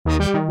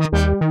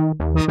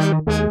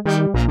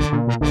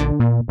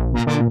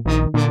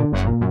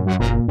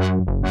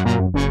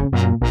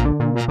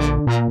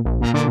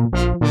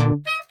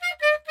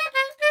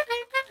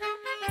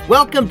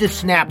Welcome to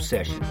Snap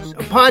Sessions,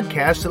 a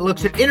podcast that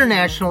looks at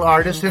international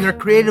artists and their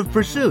creative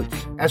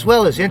pursuits, as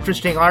well as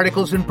interesting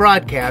articles and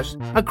broadcasts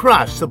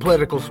across the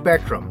political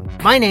spectrum.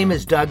 My name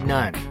is Doug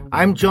Nunn.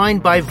 I'm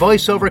joined by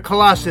voiceover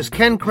colossus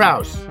Ken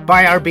Krause,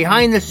 by our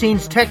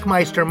behind-the-scenes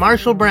techmeister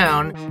Marshall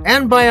Brown,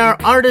 and by our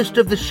artist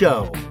of the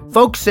show,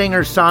 folk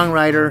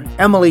singer-songwriter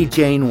Emily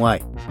Jane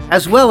White,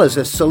 as well as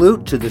a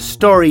salute to the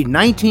storied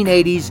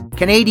 1980s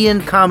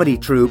Canadian comedy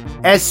troupe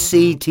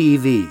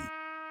SCTV.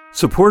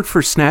 Support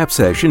for Snap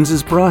Sessions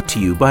is brought to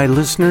you by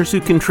listeners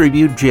who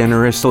contribute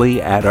generously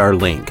at our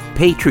link,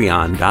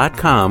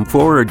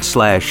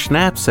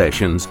 patreon.com/Snap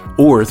Sessions,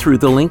 or through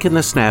the link in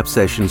the Snap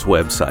Sessions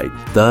website,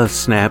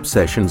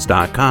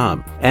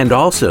 thesnapsessions.com, and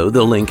also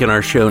the link in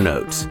our show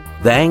notes.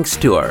 Thanks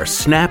to our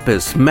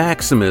Snappus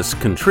Maximus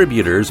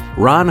contributors,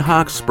 Ron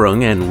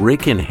Hochsprung and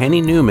Rick and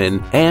Henny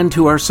Newman, and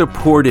to our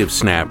supportive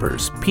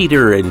snappers,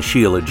 Peter and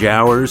Sheila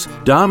Jowers,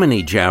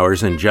 Dominique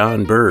Jowers and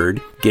John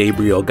Bird,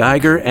 Gabriel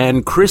Geiger,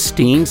 and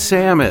Christine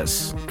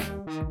Samus.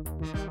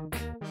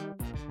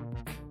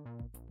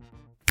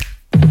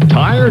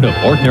 Tired of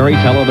ordinary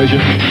television?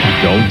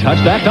 Don't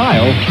touch that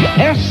dial.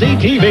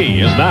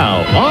 SCTV is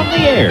now on the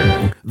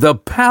air. The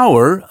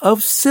Power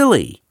of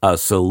Silly. A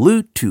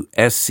salute to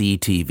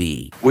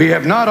SCTV. We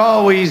have not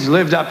always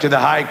lived up to the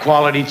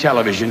high-quality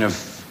television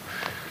of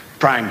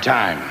prime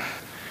time.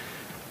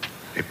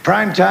 A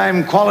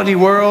prime-time quality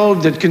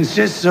world that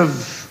consists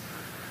of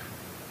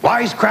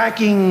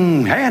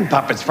wisecracking hand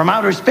puppets from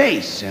outer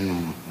space,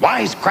 and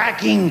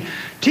wisecracking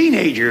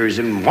teenagers,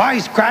 and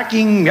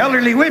wisecracking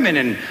elderly women,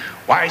 and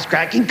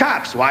wisecracking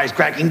cops,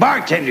 wisecracking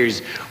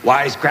bartenders,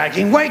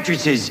 wisecracking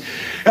waitresses.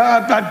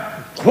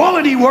 A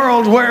quality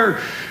world where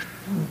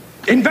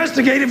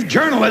investigative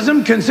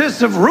journalism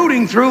consists of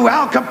rooting through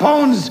Al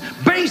Capone's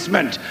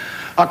basement.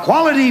 A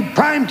quality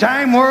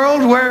primetime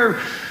world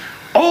where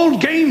old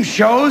game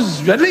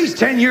shows, at least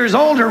 10 years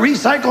old, are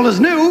recycled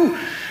as new,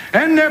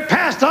 and they're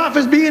passed off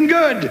as being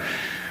good.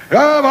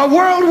 A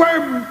world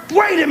where,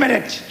 wait a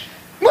minute,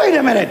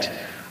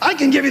 I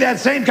can give you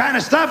that same kind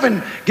of stuff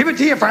and give it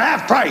to you for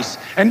half price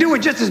and do it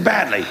just as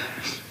badly.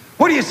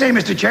 What do you say,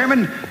 Mr.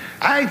 Chairman?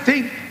 I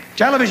think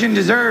television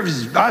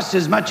deserves us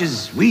as much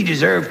as we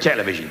deserve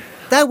television.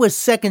 That was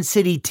Second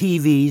City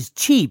TV's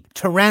cheap,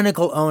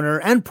 tyrannical owner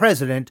and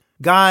president,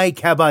 Guy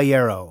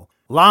Caballero,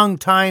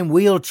 longtime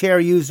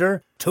wheelchair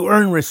user to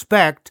earn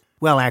respect,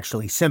 well,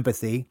 actually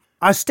sympathy,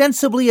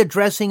 ostensibly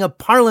addressing a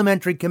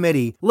parliamentary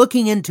committee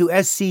looking into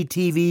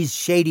SCTV's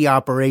shady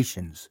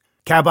operations.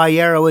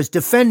 Caballero is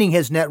defending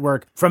his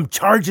network from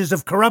charges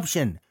of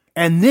corruption,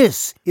 and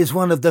this is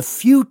one of the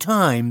few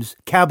times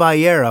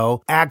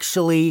Caballero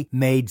actually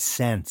made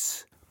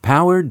sense.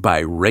 Powered by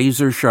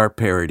razor-sharp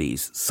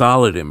parodies,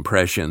 solid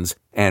impressions,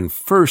 and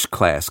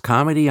first-class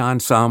comedy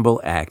ensemble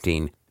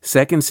acting,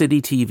 Second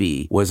City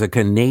TV was a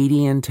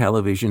Canadian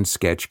television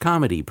sketch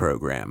comedy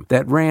program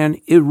that ran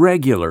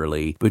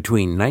irregularly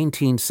between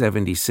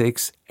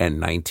 1976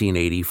 and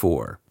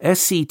 1984.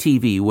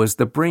 SCTV was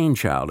the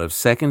brainchild of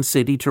Second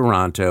City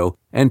Toronto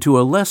and to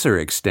a lesser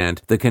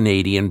extent the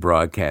Canadian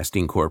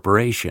Broadcasting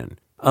Corporation.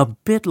 A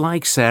bit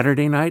like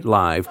Saturday Night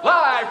Live,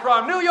 live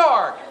from New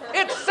York,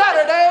 it's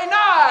Saturday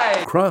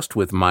night! Crossed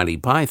with Monty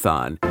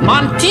Python.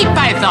 Monty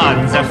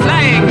Python, the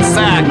Flying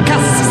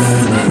Circus!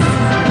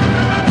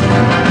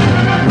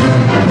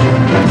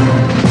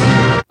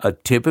 A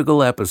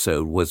typical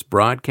episode was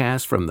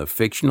broadcast from the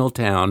fictional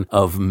town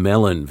of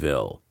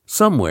Melonville,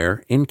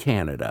 somewhere in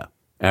Canada.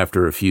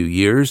 After a few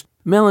years,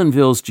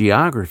 Melonville's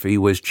geography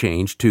was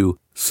changed to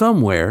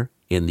somewhere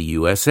in the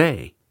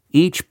USA.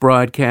 Each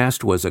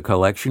broadcast was a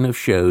collection of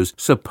shows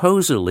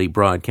supposedly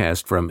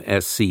broadcast from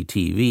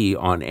SCTV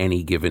on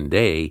any given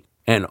day,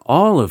 and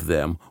all of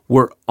them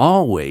were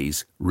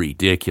always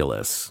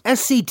ridiculous.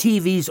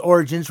 SCTV's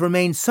origins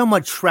remain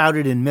somewhat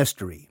shrouded in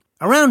mystery.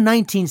 Around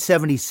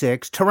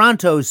 1976,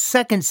 Toronto's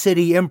Second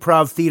City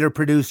Improv Theatre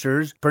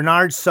producers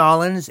Bernard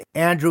Solins,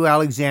 Andrew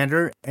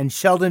Alexander, and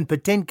Sheldon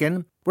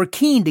Patinkin were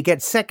keen to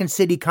get Second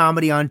City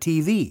comedy on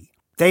TV.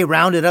 They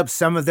rounded up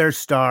some of their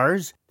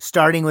stars,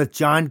 starting with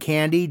John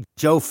Candy,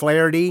 Joe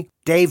Flaherty,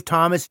 Dave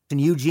Thomas,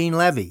 and Eugene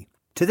Levy.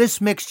 To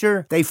this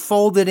mixture, they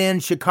folded in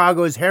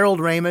Chicago's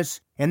Harold Ramis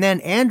and then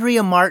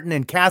Andrea Martin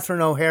and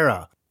Catherine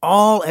O'Hara,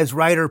 all as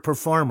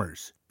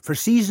writer-performers. For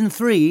Season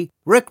 3,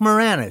 Rick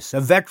Moranis, a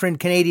veteran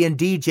Canadian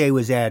DJ,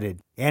 was added.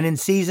 And in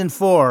Season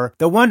 4,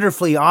 the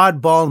wonderfully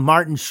oddball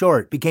Martin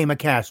Short became a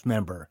cast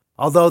member.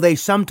 Although they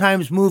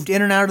sometimes moved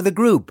in and out of the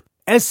group,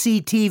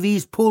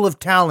 SCTV's pool of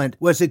talent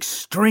was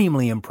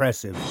extremely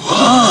impressive.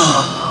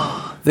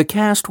 The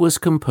cast was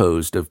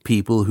composed of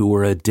people who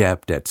were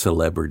adept at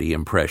celebrity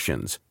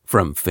impressions,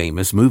 from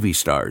famous movie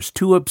stars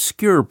to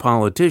obscure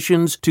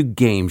politicians to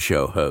game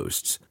show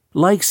hosts.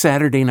 Like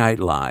Saturday Night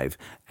Live,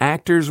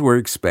 actors were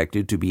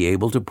expected to be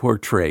able to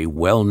portray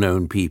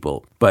well-known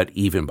people, but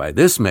even by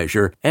this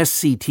measure,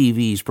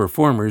 SCTV's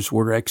performers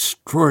were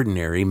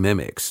extraordinary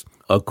mimics.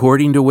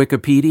 According to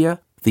Wikipedia,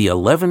 the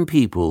 11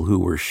 people who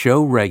were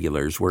show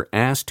regulars were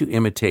asked to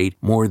imitate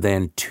more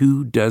than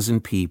 24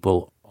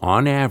 people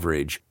on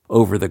average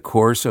over the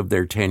course of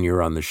their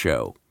tenure on the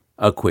show.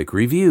 A quick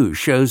review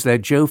shows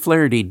that Joe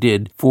Flaherty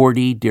did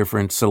 40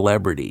 different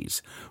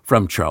celebrities,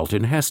 from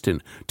Charlton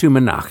Heston to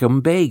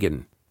Menachem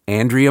Begin.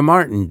 Andrea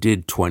Martin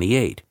did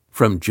 28,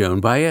 from Joan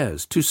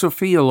Baez to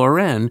Sophia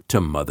Loren to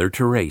Mother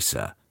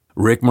Teresa.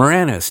 Rick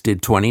Moranis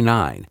did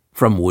 29,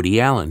 from Woody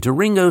Allen to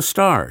Ringo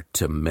Starr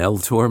to Mel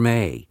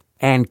Torme.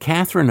 And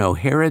Catherine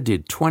O'Hara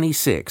did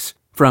 26,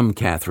 from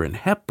Katharine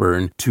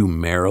Hepburn to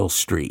Meryl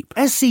Streep.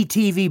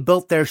 SCTV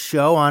built their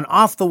show on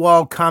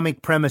off-the-wall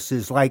comic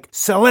premises like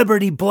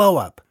Celebrity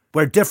Blow-Up,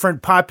 where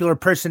different popular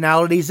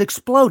personalities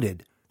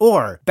exploded,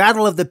 or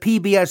Battle of the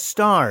PBS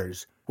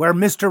Stars, where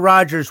Mr.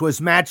 Rogers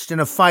was matched in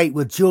a fight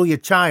with Julia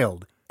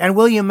Child, and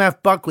William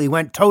F. Buckley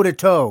went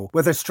toe-to-toe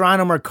with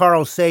astronomer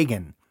Carl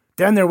Sagan.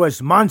 Then there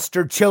was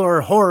Monster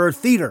Chiller Horror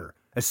Theater,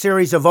 a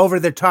series of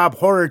over-the-top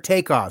horror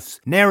takeoffs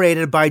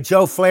narrated by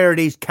Joe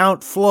Flaherty's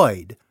Count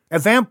Floyd, a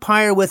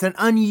vampire with an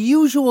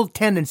unusual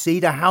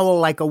tendency to howl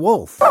like a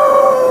wolf.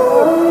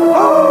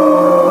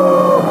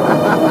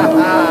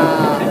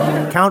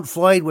 Count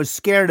Floyd was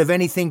scared of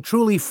anything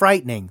truly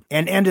frightening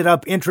and ended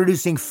up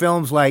introducing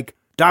films like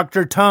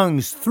Dr.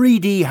 Tongue's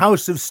 3D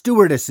House of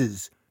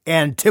Stewardesses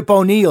and Tip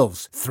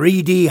O'Neill's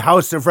 3D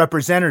House of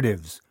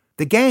Representatives.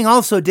 The gang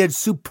also did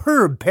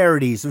superb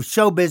parodies of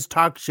showbiz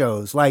talk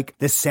shows like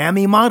The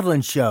Sammy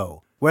Maudlin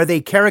Show, where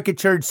they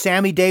caricatured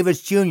Sammy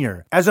Davis Jr.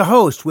 as a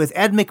host with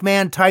Ed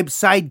McMahon-type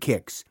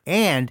sidekicks,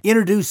 and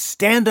introduced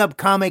stand-up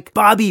comic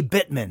Bobby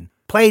Bittman,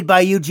 played by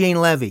Eugene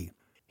Levy.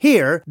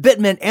 Here,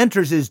 Bittman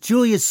enters as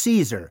Julius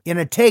Caesar in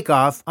a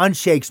takeoff on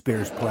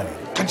Shakespeare's play.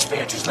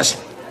 Conspirators,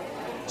 listen.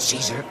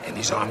 Caesar and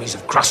his armies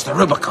have crossed the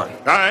Rubicon.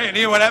 Aye, and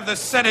he will have the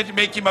Senate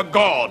make him a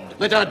god.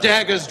 Let our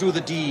daggers do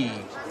the deed.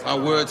 Our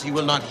words he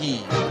will not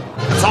heed.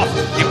 It's off.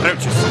 He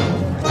approaches.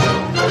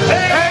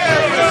 Hey,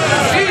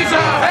 Caesar!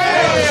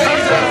 Hey,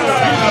 Caesar!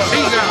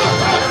 Caesar!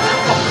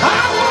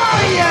 How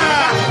are you?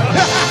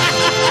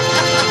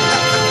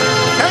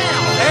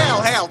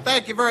 Hail!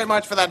 Thank you very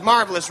much for that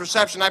marvelous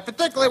reception. I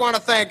particularly want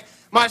to thank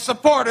my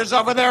supporters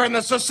over there in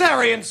the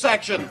Caesarean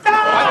section.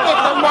 I think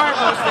they're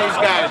marvelous, these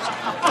guys.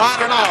 I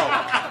don't know.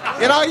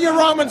 You know, you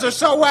Romans are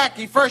so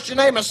wacky. First you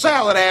name a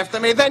salad after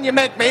me, then you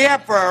make me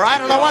emperor. I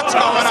don't know what's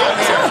going on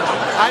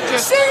here.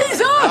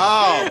 Caesar!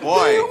 Oh,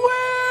 boy.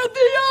 Beware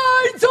the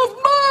Ides of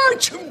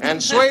March!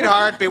 And,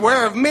 sweetheart,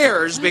 beware of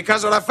mirrors,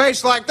 because with a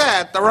face like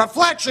that, the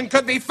reflection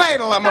could be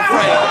fatal, I'm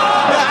afraid.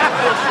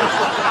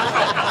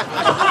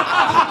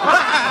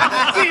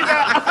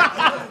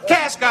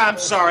 Casca, I'm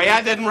sorry.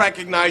 I didn't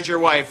recognize your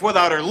wife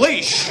without her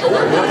leash.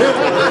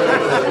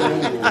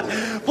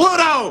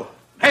 Pluto!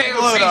 Hey,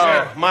 Pluto,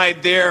 Caesar. my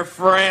dear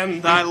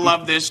friend. I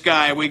love this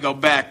guy. We go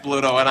back,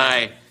 Pluto and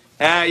I.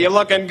 You're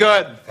looking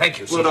good. Thank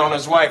you, Pluto Caesar. and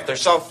his wife, they're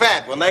so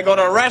fat. When they go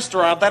to a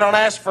restaurant, they don't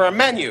ask for a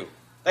menu.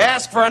 They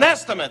ask for an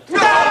estimate.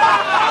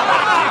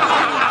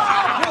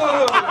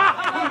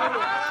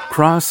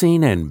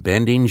 Crossing and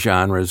bending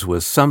genres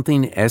was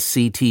something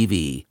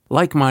SCTV,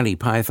 like Monty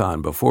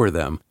Python before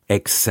them,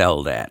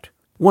 excelled at.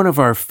 One of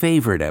our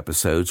favorite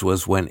episodes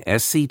was when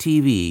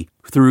SCTV,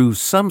 through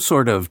some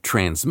sort of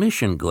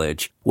transmission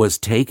glitch, was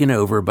taken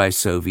over by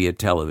Soviet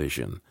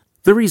television.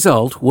 The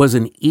result was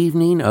an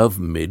evening of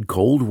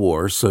mid-Cold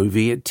War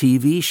Soviet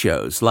TV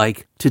shows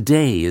like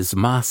Today is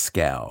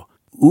Moscow,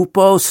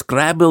 Upo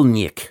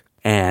Skrabelnik,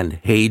 and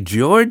Hey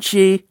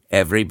Georgie,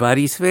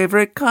 everybody's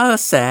favorite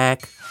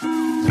Cossack.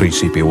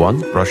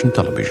 3CP1, Russian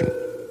television.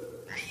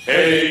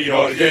 Hey,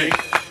 Georgie,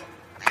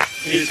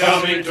 he's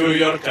coming to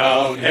your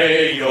town.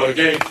 Hey,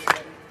 Georgie,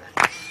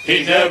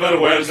 he never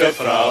wears a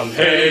frown.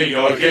 Hey,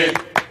 Georgie,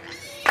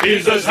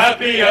 he's as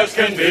happy as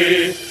can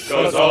be,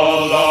 'cause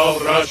all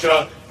of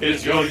Russia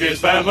is Georgie's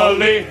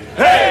family.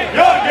 Hey,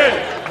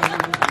 Georgie!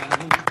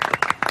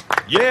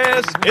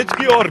 Yes, it's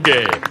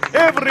Georgie,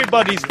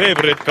 everybody's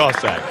favorite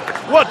Cossack.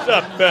 What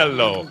a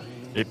fellow!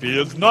 If he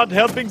is not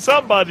helping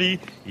somebody,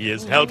 he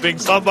is helping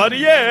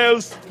somebody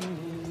else.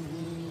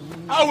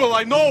 How will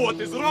I know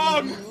what is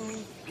wrong?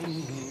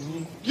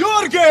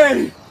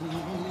 Georgie!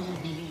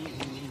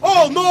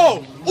 Oh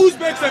no!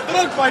 Uzbeks have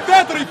drunk my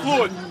battery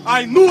fluid!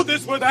 I knew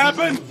this would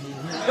happen!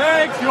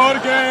 Thanks,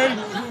 Georgie!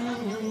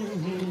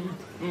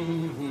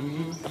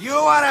 You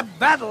are a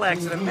battle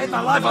accident. Made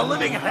my life a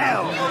living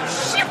hell.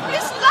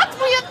 Shiftless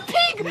Latvian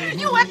pig!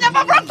 You have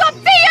never rubbed a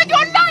bee in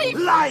your life!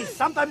 Lies.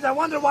 Sometimes I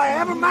wonder why I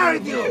ever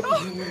married you.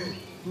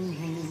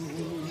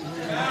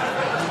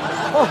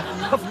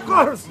 Oh, of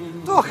course.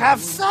 To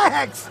have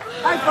sex.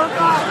 I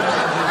forgot.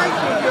 Thank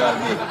you,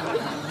 Georgie.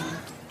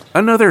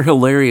 Another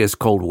hilarious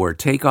Cold War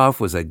takeoff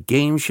was a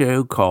game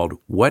show called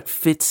What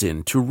Fits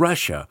Into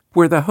Russia,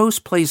 where the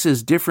host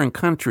places different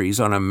countries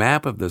on a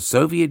map of the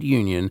Soviet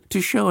Union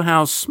to show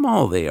how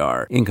small they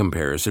are in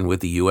comparison with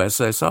the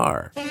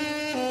USSR.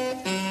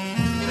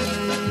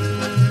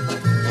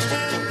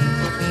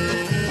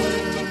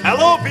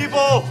 Hello,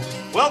 people!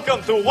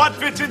 Welcome to What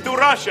Fits Into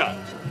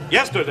Russia.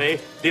 Yesterday,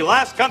 the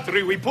last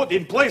country we put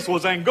in place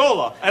was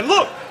Angola. And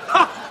look,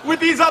 with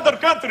these other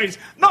countries,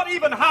 not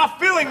even half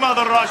filling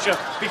Mother Russia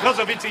because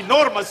of its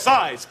enormous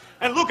size.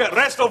 And look at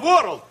rest of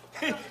world.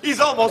 He's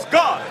almost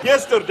gone.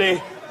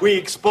 Yesterday, we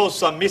exposed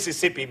some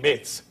Mississippi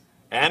myths.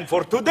 And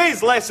for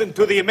today's lesson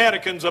to the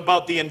Americans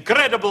about the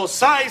incredible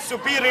size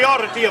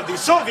superiority of the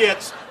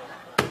Soviets,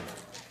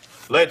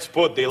 let's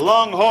put the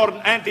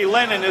Longhorn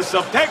anti-Leninists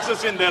of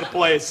Texas in their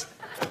place.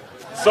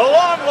 So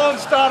long, Lone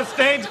Star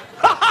State.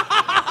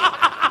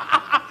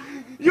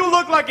 You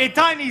look like a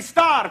tiny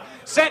star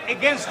set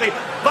against the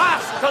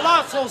vast,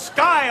 colossal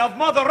sky of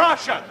Mother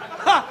Russia.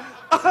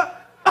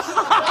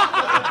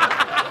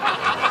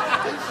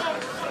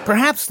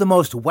 Perhaps the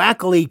most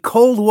wackily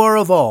Cold War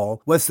of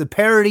all was the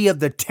parody of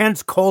the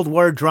tense Cold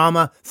War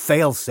drama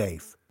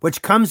Failsafe,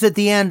 which comes at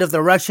the end of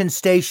the Russian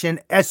station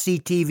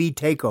SCTV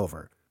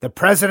takeover. The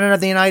President of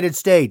the United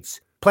States,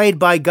 played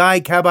by Guy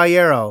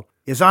Caballero,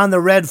 is on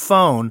the red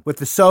phone with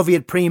the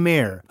Soviet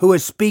premier, who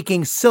is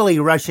speaking silly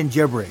Russian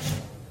gibberish.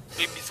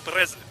 Mr.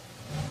 President.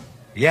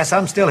 Yes,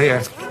 I'm still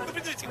here.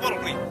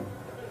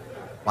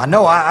 Well,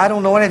 no, I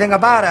don't know anything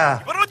about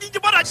a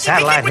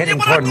satellite heading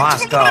toward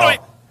Moscow.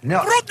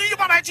 No.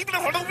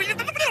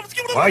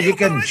 Well, you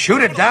can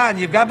shoot it down.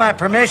 You've got my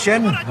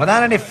permission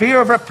without any fear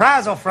of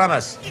reprisal from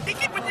us.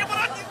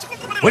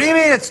 What do you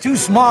mean it's too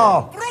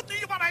small?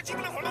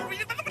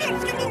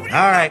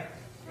 All right,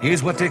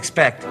 here's what to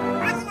expect.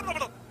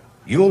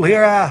 You'll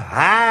hear a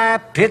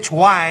high-pitched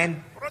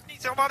whine.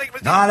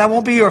 No, that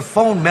won't be your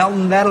phone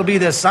melting. That'll be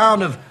the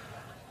sound of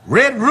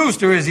Red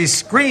Rooster as he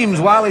screams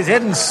while he's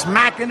heading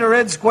smack into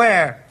Red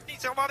Square.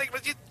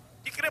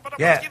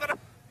 Yeah.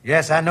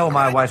 Yes, I know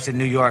my wife's in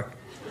New York.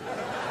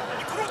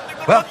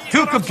 Well,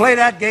 two can play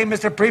that game,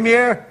 Mr.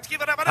 Premier.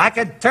 I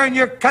could turn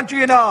your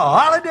country into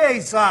holiday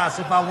sauce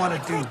if I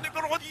wanted to.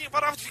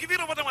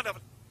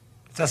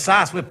 It's a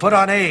sauce we put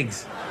on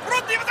eggs.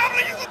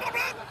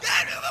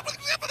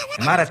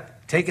 Am I to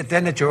take it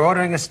then that you're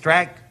ordering a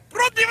strike?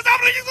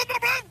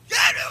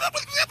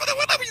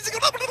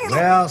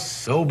 Well,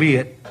 so be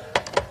it.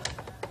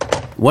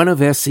 One of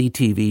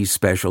SCTV's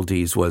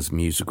specialties was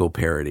musical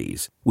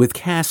parodies, with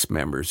cast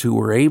members who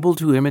were able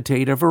to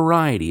imitate a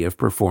variety of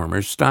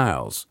performers'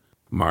 styles.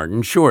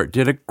 Martin Short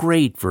did a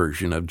great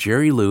version of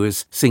Jerry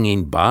Lewis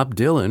singing Bob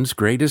Dylan's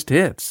greatest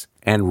hits,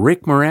 and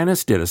Rick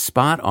Moranis did a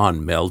spot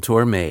on Mel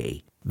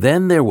Torme.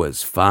 Then there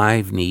was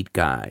Five Neat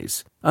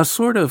Guys, a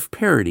sort of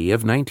parody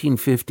of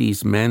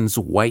 1950s men's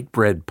white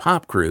bread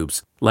pop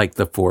groups like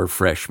the Four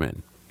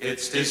Freshmen.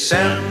 It's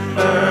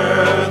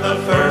December the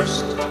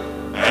 1st,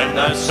 and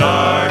I'm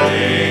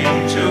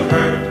starting to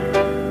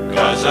hurt,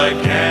 'cause I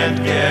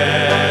can't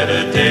get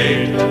a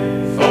date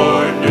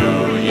for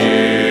New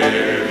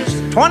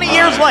Year's. 20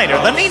 years later,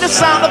 the neatest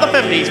sound of the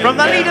 50s from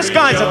the neatest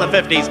guys of the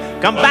 50s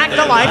come back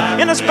to life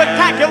in a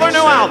spectacular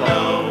new album.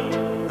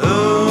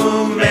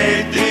 Who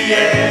made the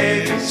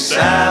egg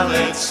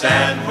salad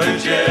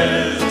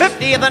sandwiches?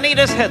 50 of the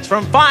neatest hits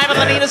from 5 of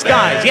the neatest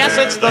guys. Yes,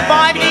 it's the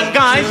 5 Neat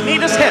Guys'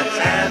 neatest hits.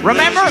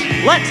 Remember,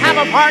 Let's Have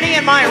a Party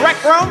in My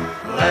Rec Room?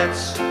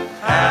 Let's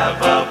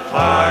have a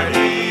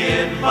party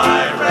in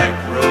my rec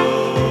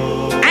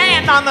room.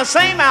 And on the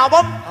same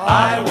album,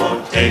 I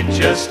won't take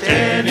just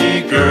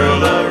any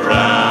girl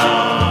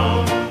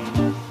around,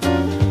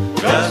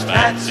 'cause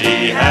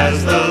Patsy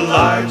has the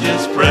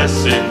largest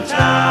breasts in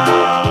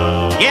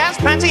town. Yes,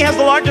 Patsy has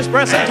the largest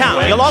breasts in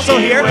town. You'll also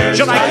hear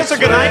Should I Kiss Her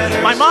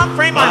Goodnight, My Mom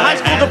Framed My High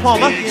School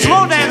Diploma,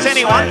 Slow Dance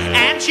Anyone,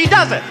 and She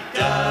Does It.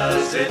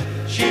 Does it,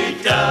 she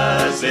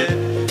does it.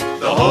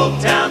 The whole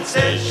town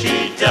says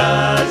she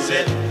does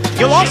it.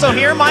 You'll also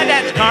hear My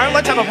Dad's Car,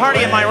 Let's Have a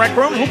Party in My Rec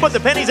Room, Who Put the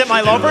Pennies in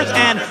My Loafers,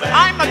 and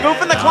I'm the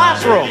Goof in the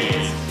Classroom.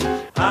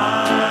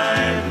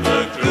 I'm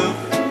the goof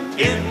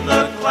in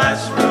the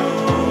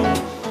classroom,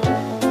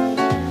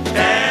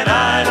 and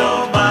I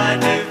don't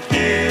mind if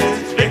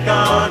kids pick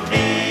on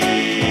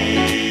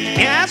me.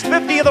 Yes,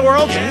 50 of the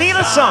world's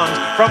neatest songs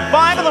from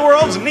 5 of the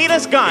world's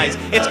neatest guys.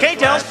 It's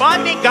K-Tel's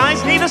 5 Neat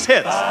Guys' neatest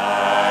hits.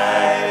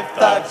 5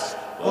 thugs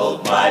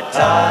pulled my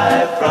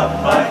tie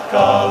from my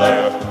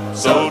collar,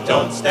 so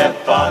don't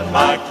step on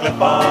my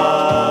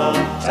clip-on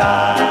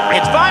tie.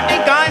 It's 5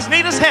 Neat Guys'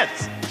 neatest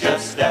hits.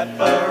 Just step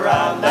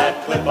around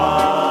that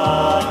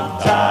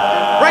clip-on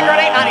tie. Record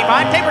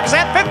 $8.95, tape or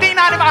cassette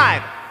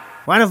 $15.95.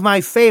 One of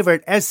my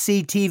favorite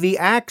SCTV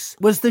acts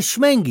was the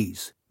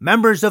Schmengies,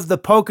 members of the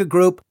polka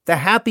group The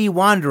Happy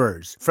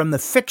Wanderers from the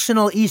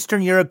fictional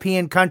Eastern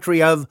European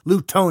country of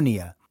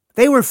Lutonia.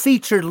 They were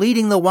featured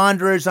leading the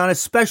Wanderers on a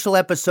special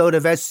episode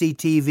of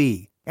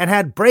SCTV and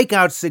had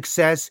breakout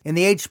success in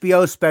the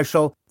HBO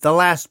special The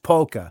Last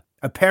Polka,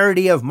 a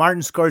parody of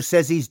Martin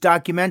Scorsese's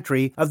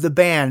documentary of the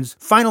band's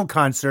final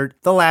concert,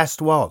 The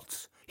Last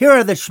Waltz. Here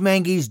are the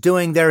Schmengies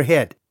doing their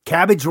hit,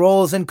 Cabbage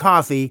Rolls and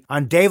Coffee,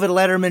 on David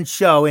Letterman's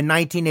show in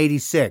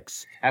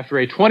 1986. After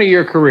a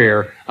 20-year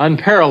career,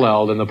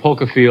 unparalleled in the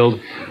polka field,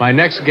 my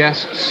next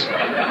guests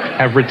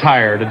have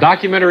retired. A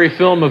documentary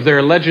film of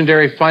their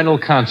legendary final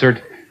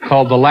concert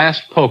called The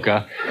Last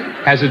Polka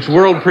has its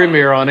world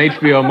premiere on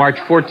HBO March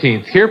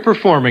 14th. Here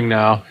performing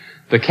now,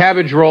 the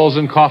Cabbage Rolls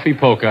and Coffee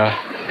Polka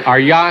are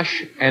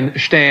Yash and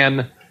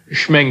Stan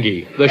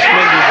Schmengi. The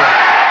Schmengi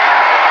brothers.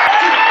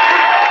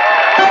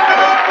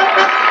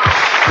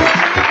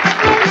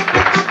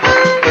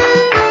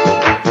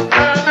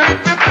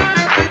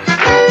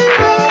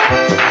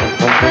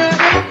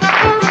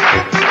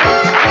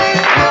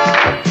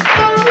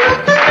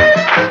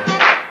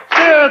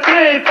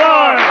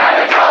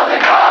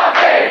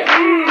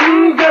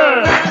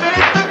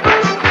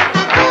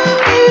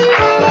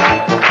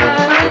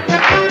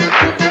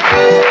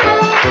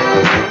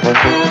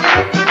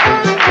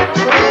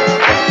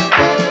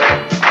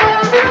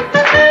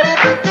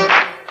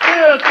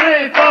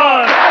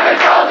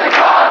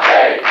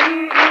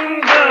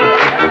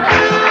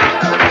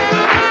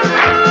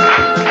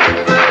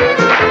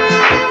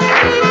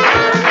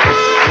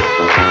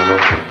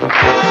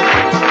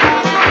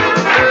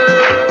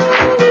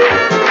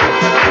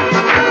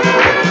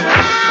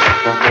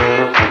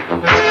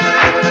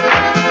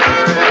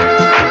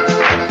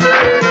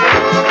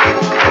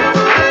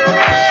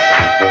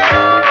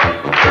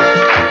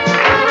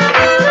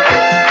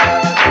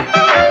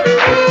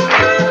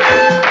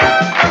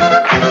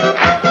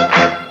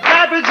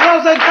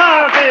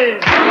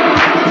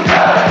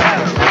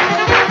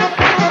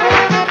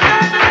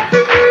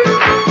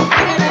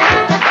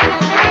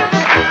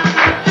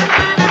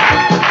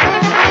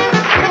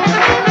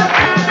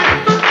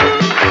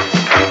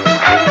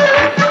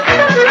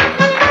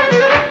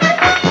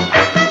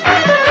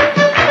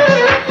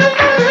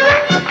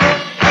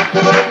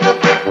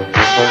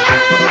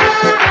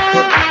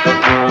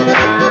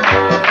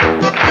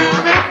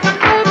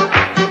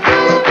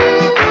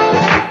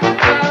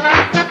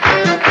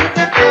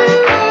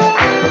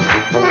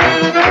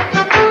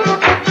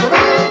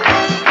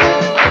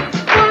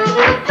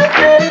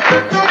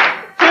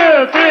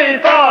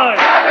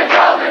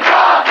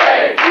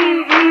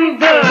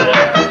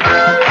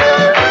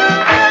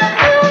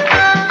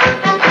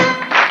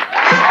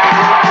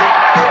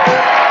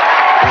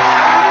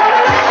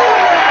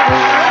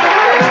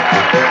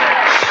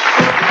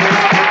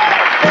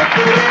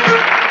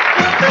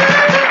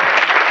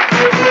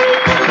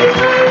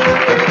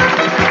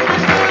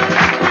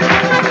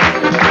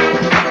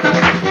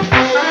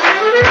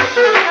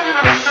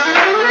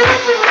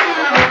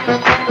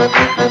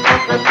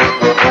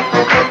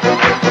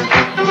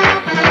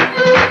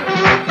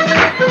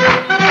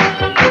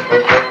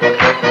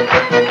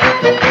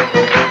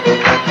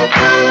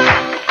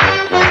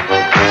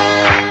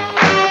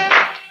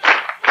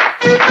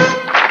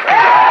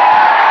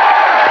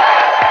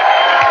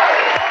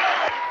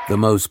 The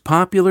most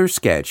popular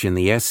sketch in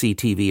the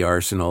SCTV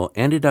arsenal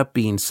ended up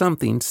being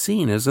something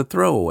seen as a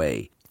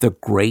throwaway, The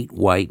Great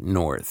White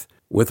North,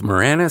 with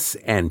Moranis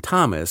and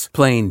Thomas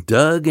playing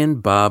Doug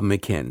and Bob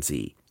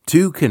McKenzie,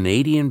 two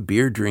Canadian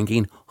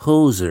beer-drinking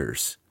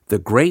hosers. The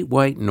Great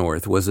White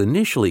North was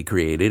initially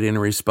created in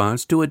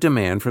response to a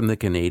demand from the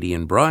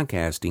Canadian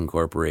Broadcasting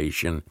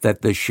Corporation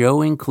that the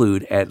show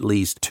include at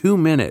least 2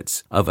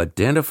 minutes of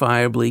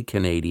identifiably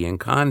Canadian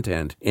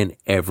content in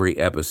every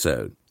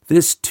episode.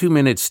 This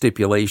 2-minute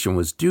stipulation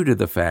was due to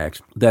the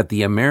fact that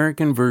the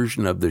American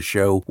version of the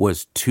show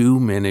was 2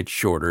 minutes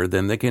shorter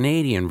than the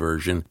Canadian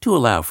version to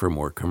allow for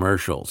more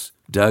commercials.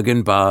 Doug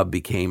and Bob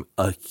became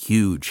a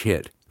huge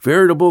hit,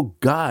 veritable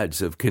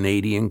gods of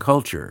Canadian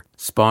culture,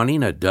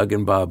 spawning a Doug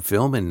and Bob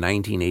film in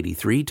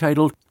 1983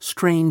 titled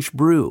Strange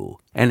Brew,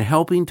 and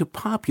helping to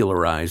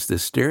popularize the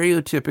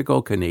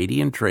stereotypical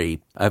Canadian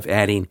trait of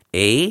adding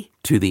 "a"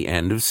 to the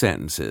end of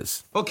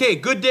sentences. Okay,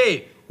 good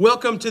day.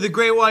 Welcome to the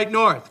Great White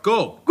North.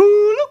 Go.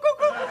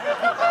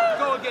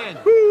 Go again.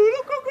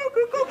 Beautiful.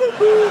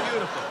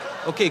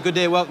 Okay, good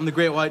day. Welcome to the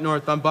Great White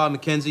North. I'm Bob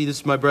McKenzie. This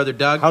is my brother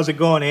Doug. How's it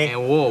going, eh?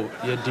 And whoa,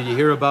 did you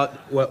hear about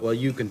what? Well,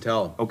 you can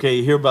tell. Okay,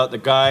 you hear about the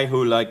guy who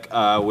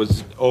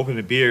was opening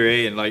a beer,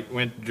 eh, and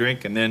went to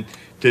drink and then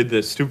did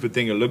the stupid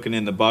thing of looking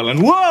in the bottle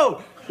and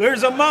whoa!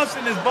 There's a mouse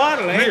in his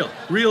bottle, eh?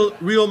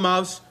 Real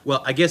mouse.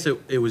 Well, I guess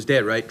it was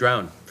dead, right?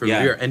 Drowned from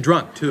beer and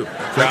drunk too.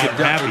 It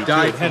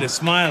died. It had a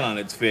smile on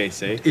its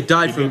face, eh? It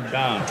died from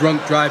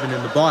drunk driving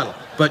in the bottle.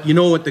 But you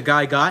know what the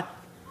guy got?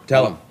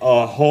 Tell him.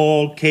 A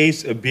whole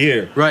case of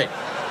beer. Right.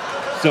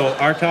 So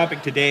our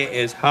topic today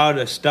is how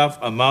to stuff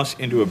a mouse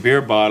into a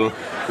beer bottle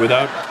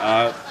without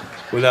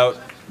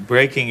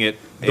breaking its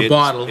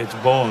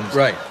bones.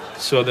 Right.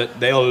 So that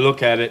they'll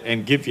look at it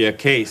and give you a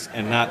case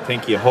and not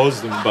think you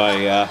hosed them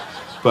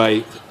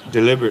by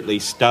deliberately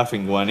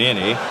stuffing one in,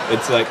 eh?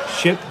 It's like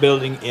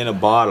shipbuilding in a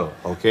bottle,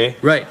 okay?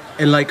 Right.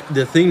 And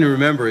the thing to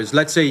remember is,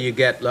 let's say you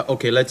get a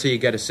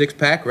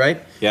 6-pack, right?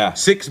 Yeah.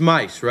 6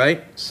 mice,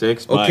 right?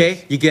 6 mice.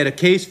 Okay, you get a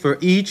case for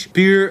each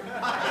beer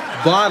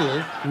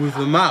bottle with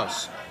a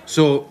mouse.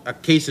 So a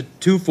case of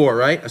 2-4,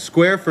 right? A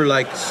square for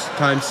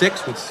times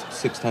 6. What's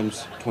 6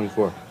 times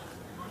 24?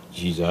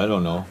 Jeez, I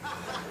don't know.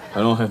 I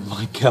don't have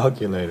my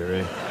calculator,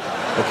 eh?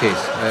 Okay,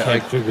 I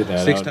figured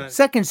that out.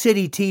 Second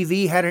City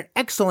TV had an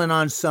excellent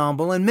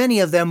ensemble, and many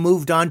of them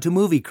moved on to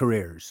movie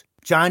careers.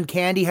 John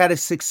Candy had a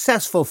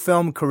successful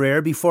film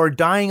career before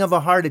dying of a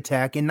heart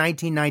attack in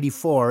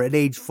 1994 at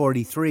age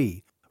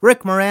 43.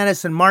 Rick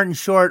Moranis and Martin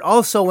Short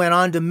also went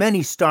on to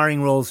many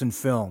starring roles in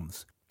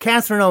films.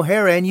 Catherine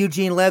O'Hara and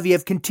Eugene Levy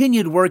have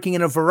continued working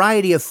in a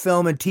variety of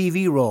film and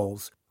TV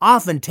roles,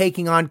 often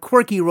taking on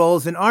quirky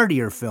roles in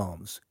artier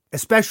films.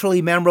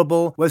 Especially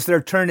memorable was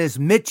their turn as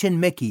Mitch and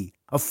Mickey,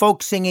 a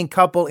folk-singing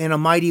couple in A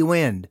Mighty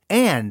Wind,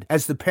 and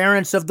as the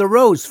parents of the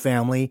Rose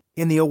family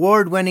in the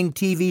award-winning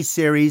TV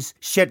series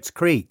Schitt's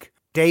Creek.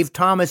 Dave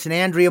Thomas and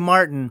Andrea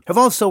Martin have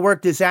also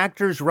worked as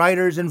actors,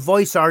 writers, and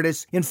voice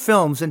artists in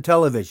films and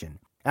television.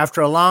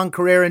 After a long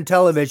career in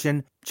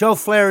television, Joe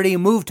Flaherty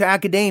moved to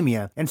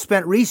academia and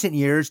spent recent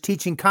years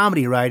teaching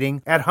comedy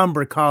writing at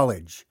Humber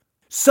College.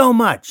 So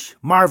much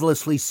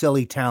marvelously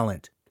silly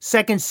talent.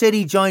 Second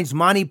City joins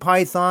Monty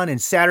Python and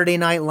Saturday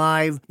Night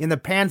Live in the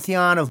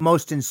pantheon of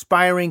most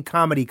inspiring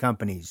comedy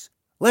companies.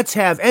 Let's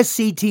have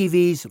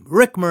SCTV's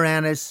Rick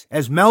Moranis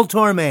as Mel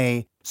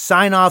Torme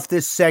sign off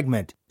this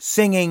segment,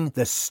 singing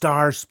the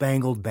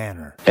Star-Spangled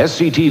Banner.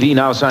 SCTV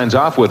now signs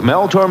off with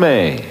Mel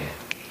Torme.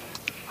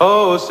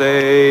 Oh,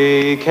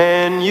 say,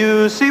 can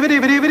you see by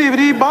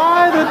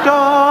the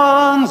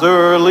dawn's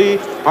early?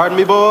 Pardon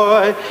me,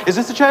 boy, is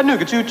this the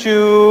Chattanooga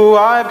choo-choo?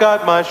 I've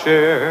got my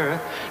share.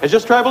 It's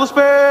just tribal to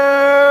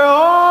spare.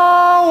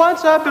 Oh,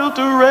 once I built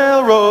a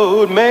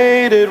railroad,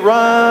 made it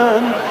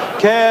run,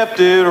 kept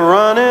it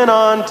running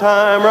on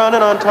time,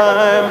 running on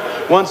time.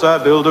 Once I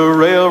built a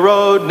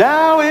railroad,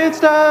 now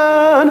it's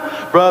done.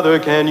 Brother,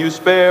 can you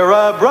spare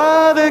a?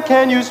 Brother,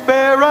 can you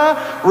spare a?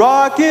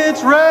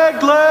 Rocket's red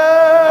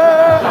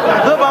glare.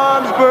 The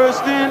bombs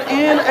bursting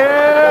in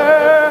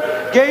air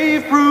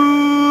gave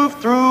proof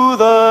through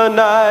the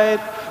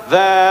night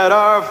that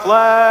our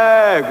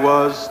flag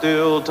was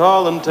still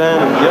tall and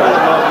tan and yellow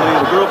and lovely.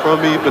 The girl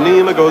from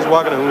Ipanema goes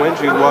walking, and when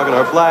she's walking,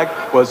 our flag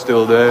was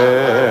still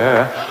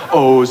there.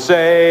 Oh,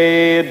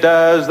 say,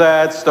 does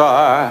that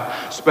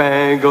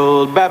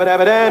star-spangled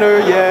banner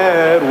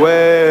yet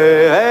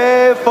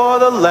wave for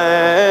the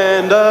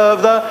land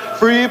of the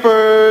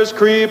freepers,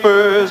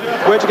 creepers?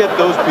 Where'd you get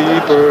those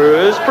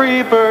peepers,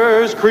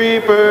 creepers,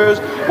 creepers?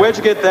 Where'd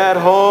you get that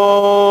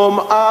home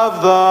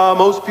of the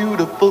most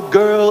beautiful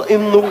girl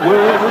in the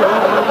world?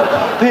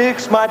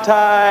 Picks my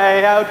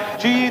tie out,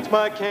 she eats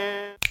my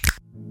can.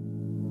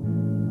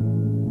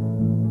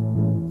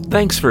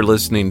 Thanks for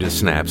listening to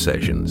Snap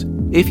Sessions.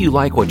 If you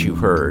like what you've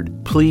heard,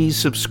 please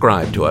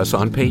subscribe to us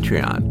on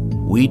Patreon.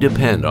 We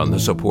depend on the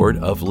support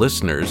of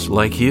listeners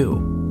like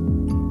you.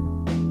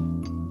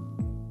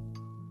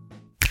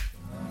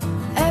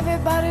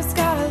 Everybody's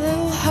got a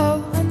little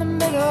hole in the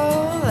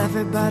middle.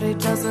 Everybody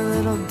does a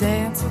little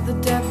dance with the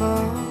devil.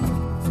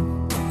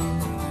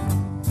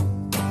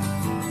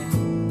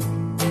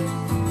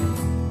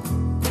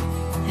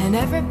 And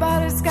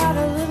everybody's got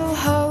a little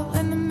hole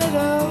in the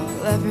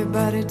middle.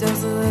 Everybody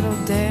does a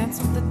little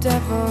dance with the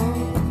devil.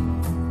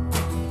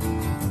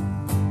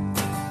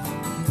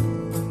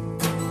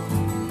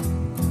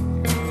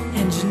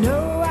 And you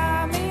know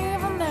I'm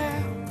evil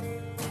now.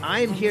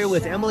 I'm here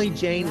with Emily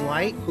Jane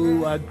White,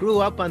 who grew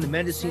up on the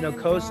Mendocino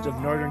coast of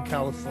Northern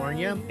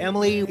California.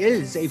 Emily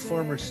is a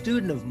former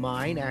student of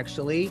mine,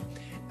 actually.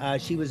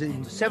 She was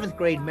in 7th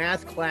grade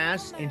math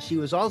class, and she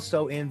was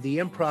also in the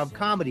Improv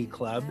Comedy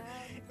Club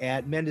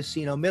at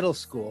Mendocino Middle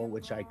School,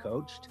 which I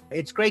coached.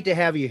 It's great to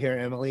have you here,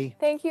 Emily.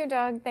 Thank you,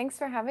 Doug. Thanks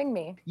for having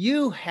me.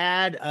 You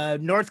had a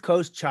North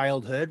Coast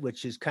childhood,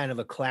 which is kind of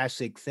a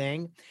classic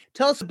thing.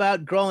 Tell us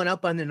about growing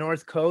up on the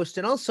North Coast,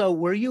 and also,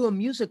 were you a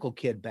musical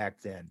kid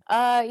back then?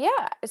 Yeah,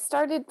 I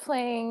started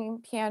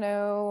playing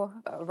piano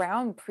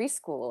around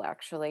preschool,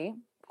 actually.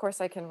 Of course,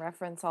 I can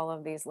reference all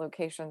of these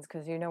locations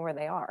because you know where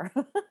they are.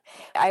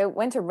 I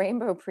went to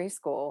Rainbow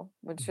Preschool,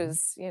 which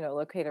is,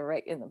 located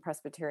right in the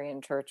Presbyterian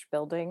Church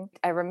building.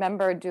 I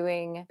remember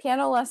doing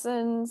piano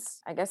lessons.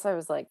 I guess I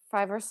was like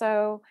 5 or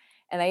so.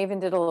 And I even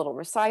did a little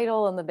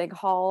recital in the big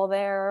hall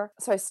there.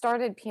 So I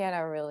started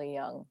piano really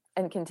young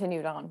and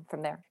continued on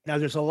from there. Now,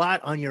 there's a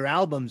lot on your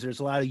albums.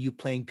 There's a lot of you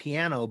playing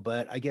piano,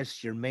 but I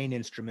guess your main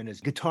instrument is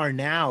guitar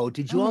now.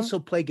 Did you also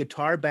play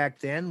guitar back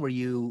then? Were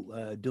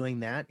you doing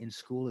that in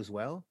school as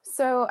well?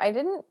 So I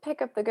didn't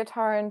pick up the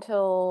guitar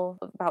until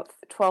about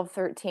 12,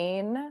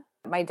 13.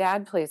 My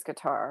dad plays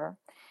guitar.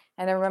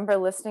 And I remember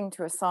listening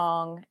to a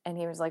song and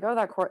he was like, oh,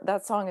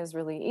 that song is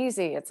really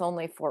easy. It's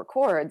only 4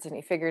 chords. And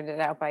he figured it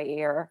out by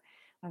ear.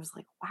 I was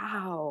like,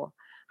 wow,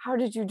 how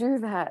did you do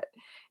that?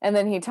 And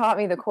then he taught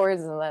me the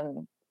chords, and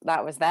then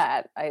that was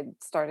that. I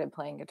started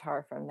playing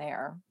guitar from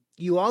there.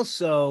 You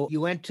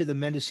went to the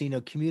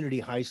Mendocino Community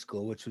High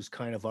School, which was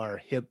kind of our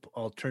hip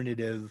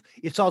alternative.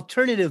 It's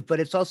alternative, but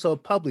it's also a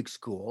public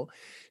school.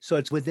 So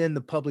it's within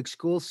the public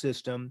school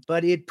system,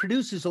 but it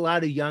produces a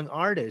lot of young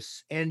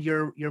artists. And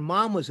your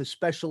mom was a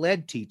special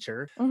ed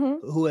teacher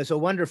who is a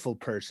wonderful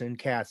person,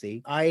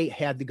 Kathy. I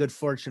had the good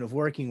fortune of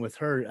working with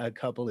her a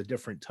couple of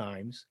different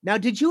times. Now,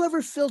 did you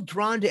ever feel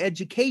drawn to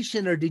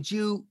education, or did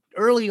you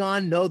early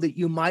on know that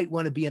you might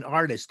want to be an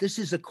artist? This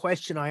is a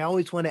question I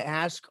always want to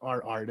ask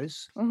our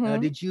artists.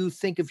 Did you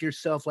think of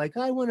yourself like,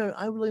 I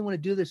really want to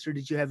do this, or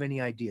did you have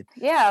any idea?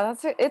 Yeah,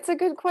 it's a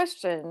good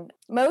question.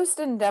 Most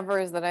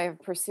endeavors that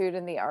I've pursued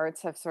in the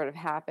arts have sort of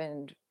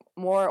happened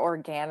more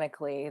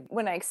organically.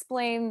 When I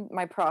explain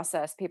my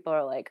process, people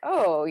are like,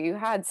 oh, you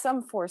had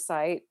some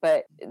foresight,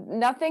 but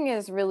nothing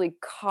is really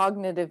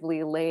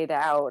cognitively laid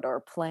out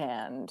or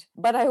planned.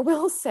 But I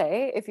will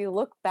say, if you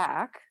look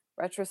back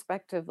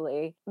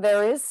retrospectively,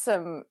 there is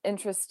some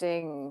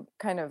interesting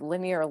kind of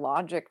linear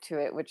logic to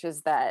it, which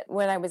is that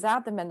when I was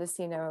at the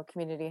Mendocino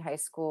Community High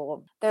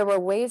School, there were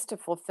ways to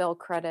fulfill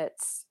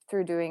credits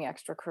through doing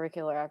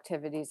extracurricular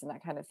activities and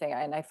that kind of thing.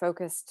 And I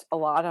focused a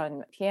lot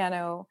on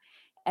piano,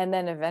 and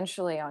then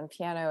eventually on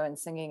piano and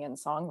singing and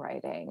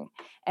songwriting.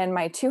 And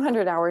my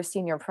 200-hour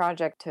senior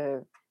project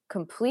to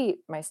complete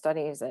my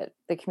studies at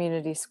the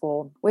community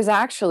school was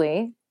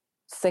actually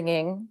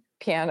singing,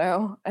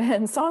 piano,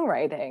 and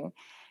songwriting.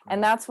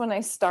 And that's when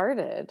I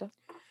started,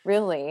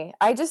 really.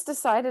 I just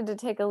decided to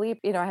take a leap.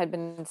 I had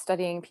been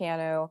studying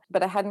piano,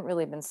 but I hadn't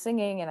really been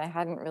singing and I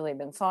hadn't really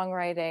been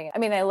songwriting. I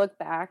mean, I look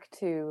back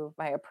to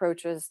my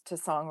approaches to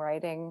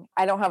songwriting.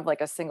 I don't have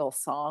like a single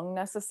song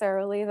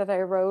necessarily that I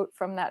wrote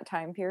from that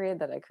time period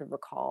that I could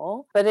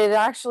recall, but it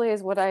actually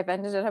is what I've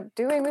ended up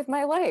doing with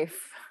my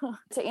life.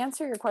 To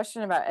answer your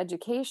question about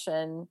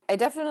education, I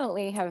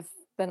definitely have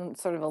been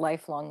sort of a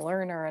lifelong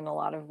learner in a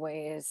lot of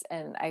ways.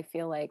 And I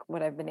feel like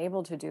what I've been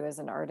able to do as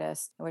an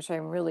artist, which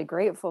I'm really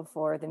grateful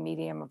for, the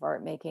medium of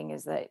art making,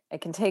 is that I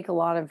can take a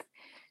lot of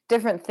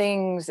different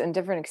things and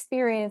different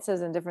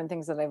experiences and different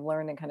things that I've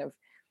learned and kind of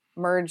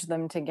merge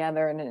them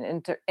together in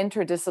an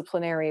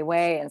interdisciplinary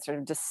way and sort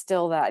of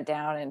distill that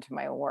down into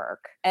my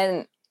work.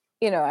 And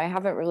I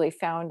haven't really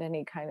found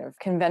any kind of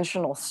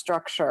conventional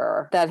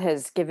structure that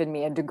has given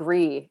me a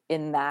degree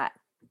in that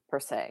per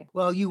se.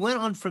 Well, you went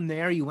on from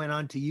there, you went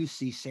on to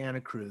UC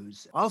Santa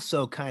Cruz,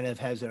 also kind of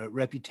has a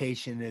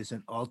reputation as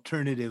an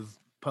alternative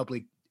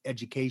public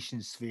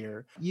education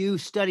sphere. You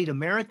studied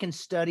American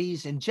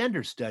studies and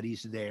gender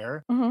studies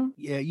there.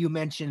 You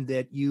mentioned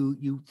that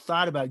you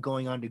thought about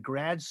going on to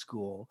grad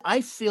school.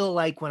 I feel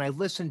like when I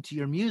listen to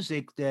your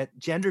music that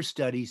gender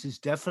studies is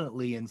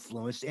definitely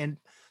influenced, and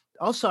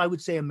also, I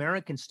would say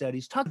American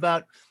studies. Talk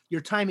about your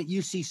time at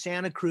UC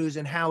Santa Cruz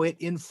and how it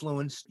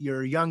influenced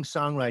your young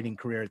songwriting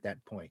career at that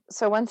point.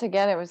 So once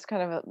again, it was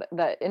kind of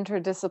that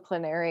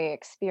interdisciplinary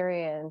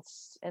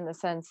experience in the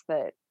sense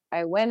that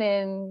I went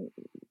in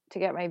to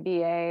get my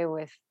BA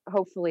with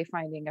hopefully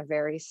finding a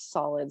very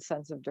solid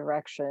sense of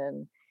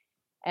direction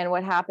And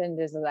what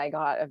happened is that I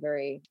got a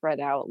very spread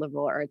out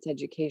liberal arts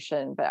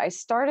education, but I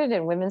started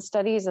in women's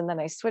studies and then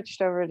I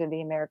switched over to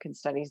the American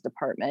Studies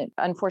department.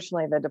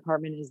 Unfortunately, the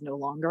department is no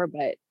longer,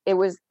 but it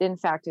was in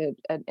fact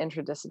an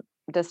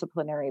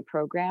interdisciplinary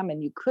program,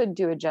 and you could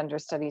do a gender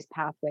studies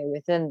pathway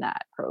within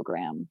that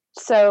program.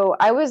 So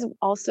I was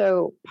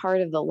also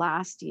part of the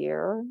last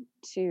year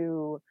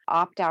to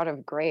opt out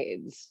of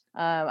grades.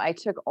 I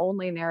took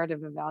only narrative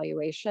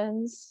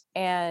evaluations,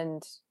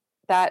 and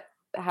that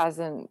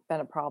hasn't been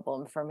a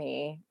problem for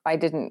me. I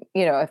didn't,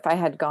 if I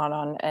had gone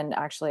on and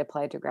actually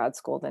applied to grad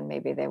school, then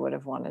maybe they would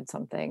have wanted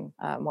something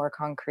more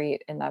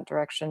concrete in that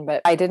direction.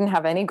 But I didn't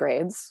have any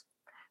grades,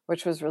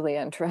 which was really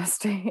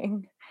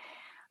interesting.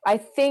 I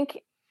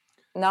think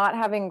not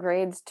having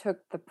grades took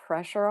the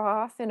pressure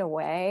off in a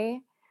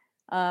way,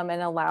 and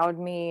allowed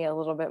me a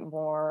little bit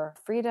more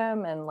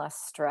freedom and less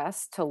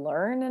stress to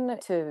learn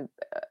and to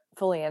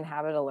fully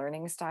inhabit a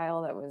learning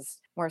style that was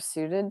more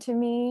suited to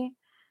me.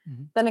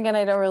 Mm-hmm. Then again,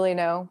 I don't really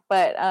know,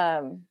 but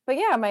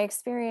yeah, my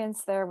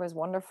experience there was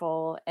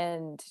wonderful,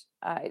 and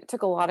I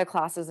took a lot of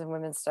classes in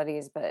women's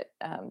studies, but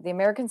the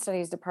American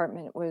Studies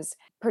department was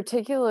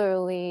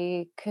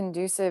particularly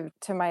conducive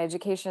to my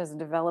education as a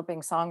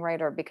developing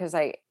songwriter, because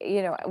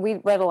we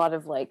read a lot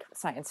of like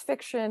science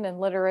fiction and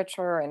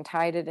literature and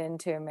tied it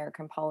into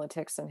American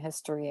politics and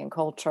history and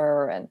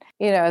culture, and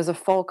as a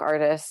folk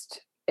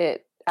artist,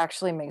 it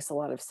actually makes a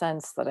lot of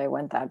sense that I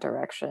went that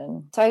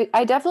direction. So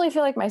I definitely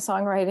feel like my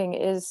songwriting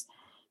is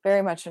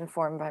very much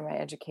informed by my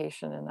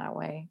education in that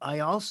way. I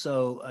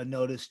also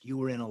noticed you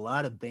were in a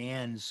lot of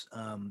bands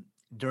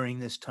during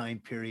this time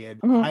period.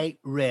 Mm-hmm. I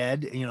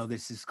read,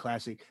 this is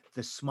classic,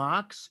 the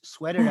Smocks,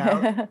 Sweat It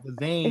Out, the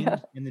Veins, yeah,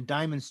 and the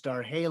Diamond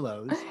Star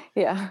Halos.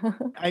 Yeah.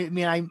 I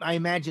mean, I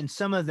imagine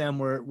some of them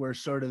were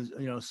sort of,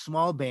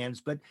 small bands,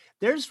 but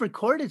there's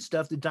recorded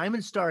stuff. The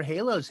Diamond Star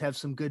Halos have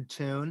some good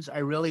tunes. I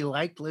really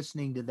liked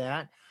listening to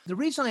that. The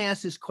reason I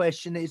ask this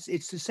question is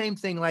it's the same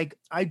thing. Like,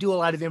 I do a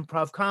lot of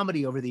improv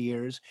comedy over the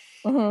years.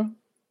 Mm-hmm.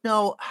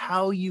 Know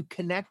how you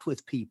connect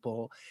with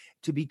people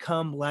to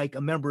become like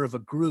a member of a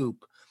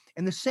group.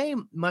 And the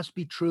same must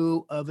be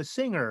true of a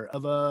singer,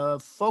 of a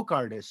folk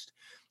artist.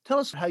 Tell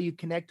us how you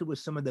connected with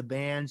some of the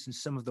bands and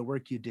some of the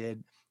work you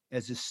did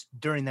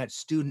during that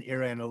student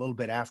era and a little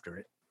bit after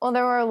it. Well,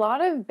 there were a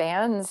lot of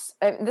bands.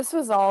 This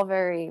was all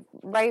very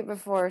right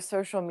before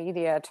social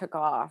media took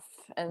off.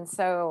 And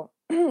so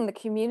the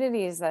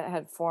communities that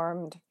had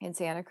formed in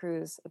Santa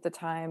Cruz at the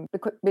time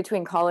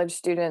between college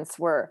students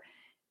were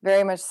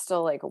very much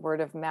still like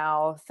word of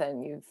mouth,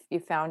 and you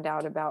found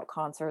out about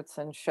concerts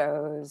and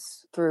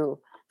shows through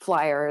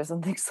flyers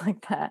and things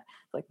like that,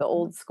 like the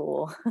old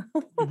school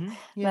mm-hmm.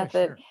 Yeah,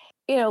 method.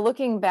 Sure.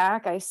 Looking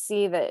back, I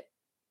see that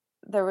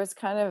there was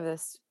kind of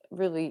this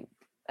really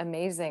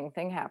amazing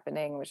thing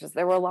happening, which is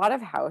there were a lot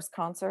of house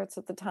concerts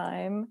at the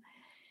time,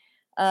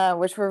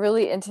 which were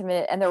really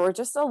intimate, and there were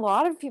just a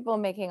lot of people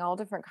making all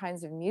different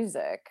kinds of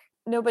music.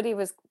 Nobody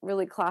was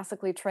really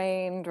classically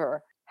trained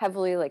or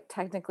heavily like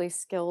technically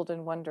skilled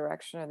in one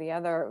direction or the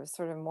other. It was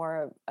sort of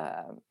more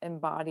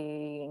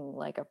embodying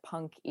like a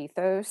punk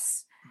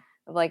ethos.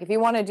 Like, if you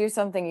want to do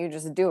something, you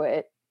just do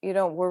it. You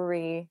don't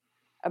worry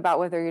about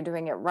whether you're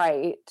doing it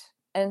right.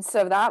 And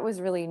so that was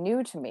really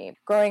new to me.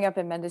 Growing up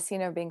in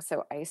Mendocino, being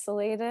so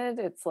isolated,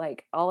 it's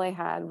like all I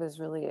had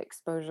was really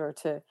exposure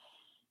to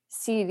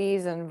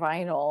CDs and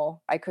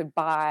vinyl I could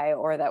buy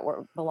or that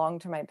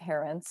belonged to my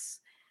parents.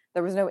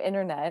 There was no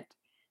internet,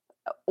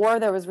 or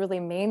there was really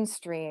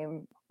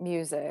mainstream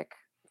music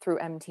through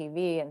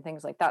MTV and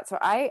things like that. So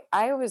I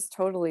was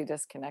totally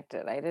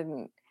disconnected. I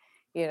didn't,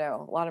 a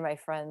lot of my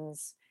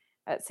friends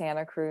at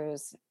Santa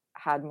Cruz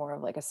had more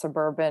of like a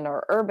suburban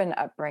or urban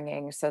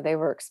upbringing. So they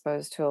were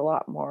exposed to a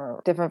lot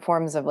more different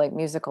forms of like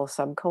musical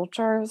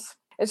subcultures.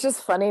 It's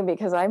just funny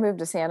because I moved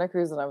to Santa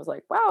Cruz and I was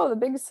like, wow, the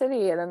big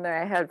city. And then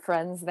I had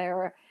friends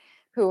there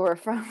who were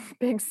from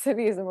big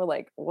cities and were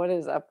like, what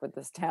is up with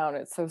this town?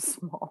 It's so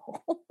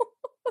small.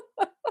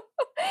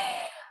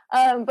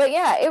 But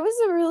yeah, it was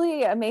a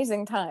really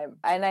amazing time.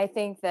 And I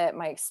think that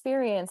my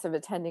experience of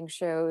attending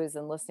shows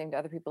and listening to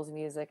other people's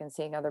music and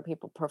seeing other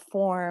people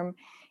perform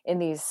in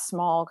these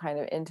small kind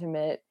of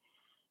intimate,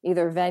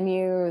 either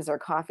venues or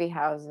coffee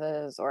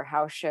houses or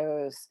house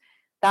shows,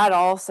 that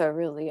also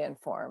really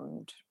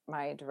informed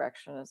my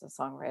direction as a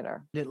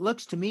songwriter. It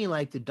looks to me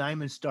like the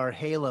Diamond Star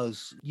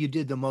Halos, you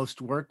did the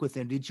most work with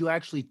them. Did you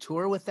actually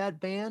tour with that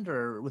band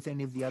or with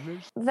any of the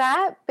others?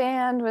 That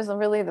band was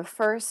really the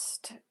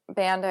first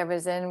band I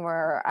was in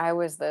where I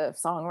was the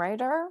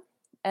songwriter.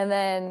 And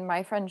then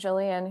my friend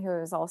Jillian,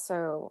 who is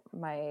also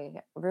my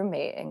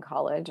roommate in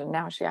college, and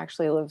now she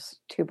actually lives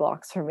 2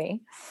 blocks from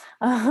me,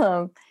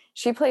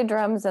 she played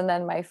drums. And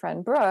then my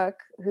friend Brooke,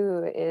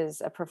 who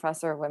is a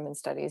professor of women's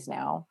studies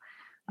now,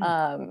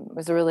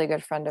 was a really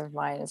good friend of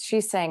mine.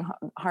 She sang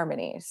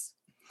harmonies.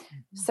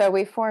 Mm-hmm. So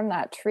we formed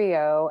that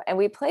trio, and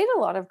we played a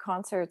lot of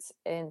concerts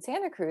in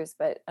Santa Cruz,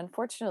 but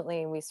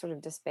unfortunately we sort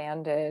of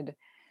disbanded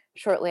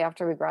shortly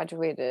after we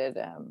graduated.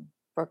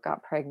 Brooke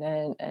got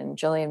pregnant and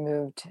Jillian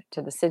moved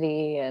to the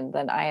city, and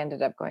then I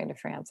ended up going to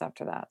France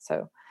after that.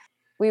 So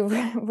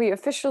we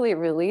officially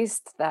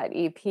released that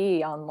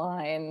EP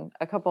online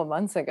a couple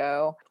months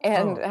ago,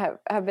 and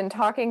have been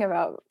talking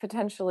about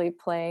potentially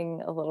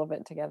playing a little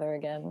bit together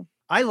again.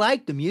 I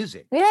like the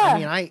music. Yeah. I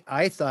mean,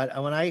 I thought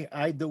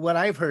what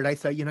I've heard, I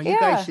thought, you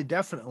guys should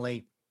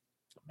definitely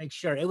make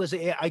sure.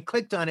 I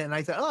clicked on it and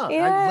I thought,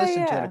 I've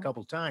listened to it a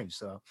couple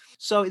times.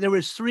 So there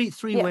was three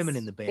women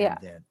in the band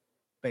then,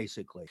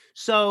 basically.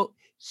 So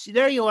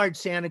there you are at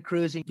Santa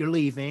Cruz, and you're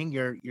leaving.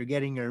 You're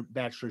getting your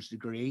bachelor's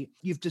degree.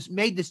 You've just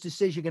made this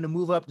decision. You're going to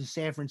move up to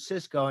San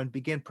Francisco and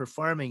begin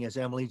performing as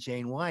Emily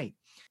Jane White.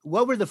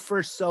 What were the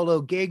first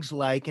solo gigs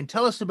like? And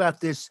tell us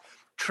about this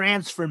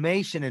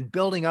transformation and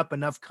building up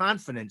enough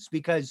confidence,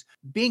 because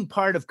being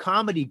part of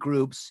comedy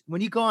groups,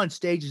 when you go on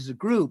stage as a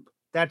group,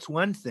 that's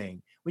one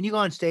thing. When you go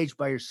on stage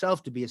by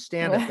yourself to be a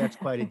stand-up, that's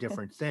quite a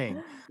different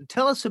thing.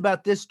 Tell us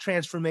about this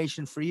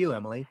transformation for you,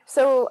 Emily.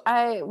 So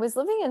I was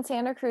living in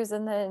Santa Cruz,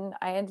 and then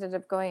I ended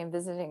up going and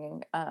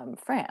visiting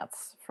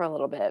France for a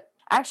little bit.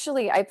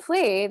 Actually, I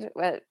played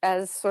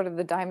as sort of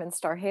the Diamond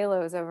Star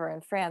Halos over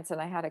in France,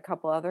 and I had a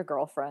couple other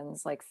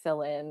girlfriends like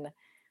fill in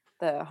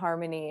the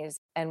harmonies,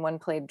 and one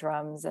played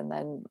drums, and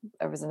then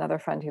there was another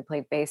friend who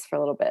played bass for a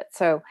little bit.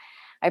 So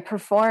I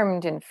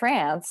performed in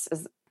France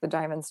as the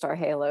Diamond Star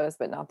Halos,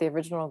 but not the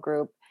original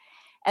group.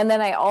 And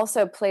then I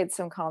also played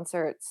some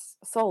concerts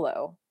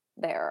solo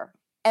there.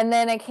 And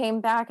then I came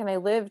back, and I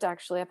lived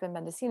actually up in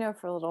Mendocino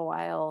for a little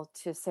while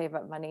to save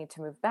up money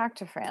to move back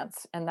to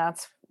France. And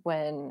that's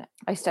when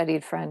I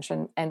studied French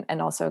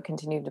and also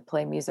continued to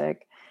play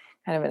music,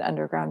 kind of an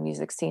underground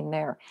music scene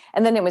there.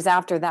 And then it was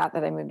after that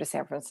I moved to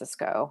San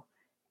Francisco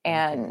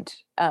and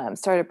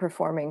started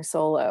performing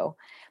solo.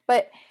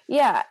 But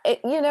yeah,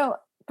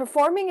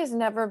 performing has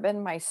never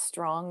been my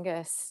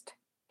strongest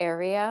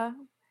area.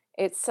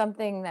 It's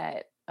something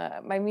that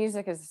my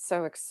music is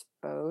so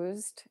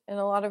exposed in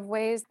a lot of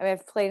ways. I mean,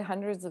 I've played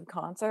hundreds of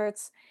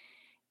concerts,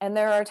 and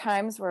there are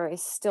times where I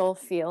still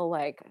feel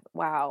like,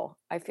 wow,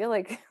 I feel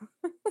like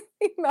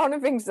the amount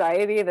of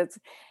anxiety that's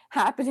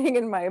happening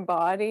in my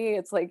body,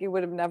 it's like you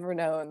would have never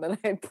known that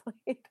I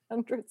played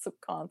hundreds of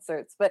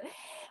concerts. But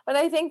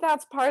I think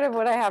that's part of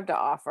what I have to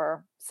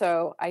offer.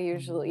 So I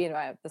usually,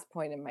 at this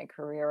point in my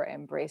career, I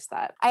embrace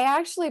that. I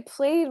actually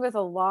played with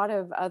a lot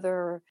of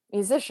other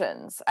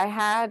musicians. I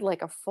had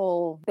like a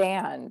full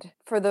band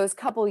for those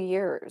couple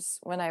years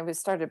when I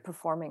started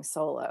performing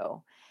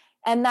solo.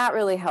 And that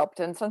really helped.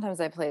 And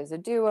sometimes I played as a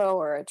duo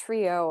or a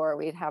trio, or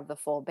we'd have the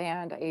full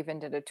band. I even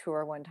did a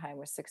tour one time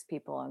with 6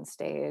 people on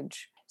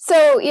stage.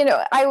 So,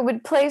 I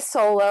would play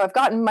solo. I've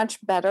gotten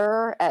much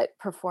better at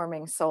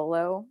performing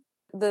solo.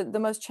 The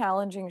most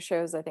challenging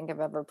shows I think I've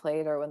ever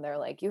played are when they're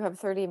like, you have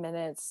 30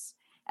 minutes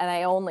and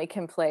I only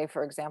can play,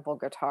 for example,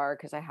 guitar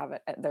because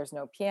there's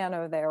no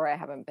piano there, or I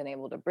haven't been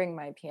able to bring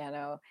my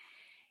piano.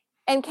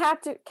 And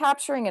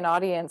capturing an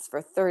audience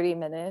for 30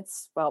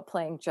 minutes while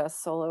playing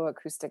just solo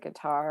acoustic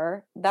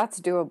guitar,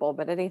 that's doable.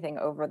 But anything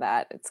over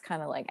that, it's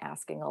kind of like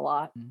asking a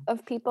lot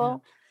of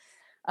people.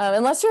 Yeah.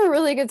 Unless you're a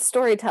really good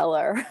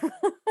storyteller,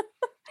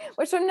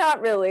 which I'm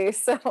not really.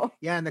 So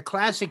yeah, and the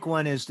classic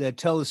one is to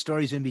tell the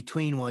stories in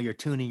between while you're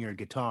tuning your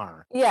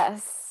guitar.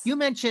 Yes. You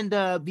mentioned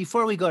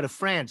before we go to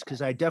France,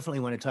 because I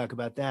definitely want to talk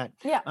about that.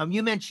 Yeah.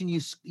 You mentioned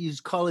you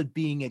call it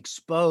being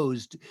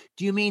exposed.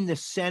 Do you mean the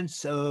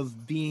sense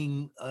of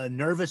being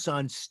nervous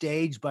on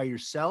stage by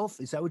yourself?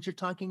 Is that what you're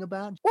talking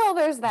about? Well,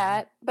 there's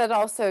that, but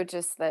also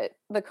just that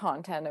the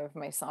content of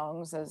my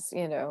songs is,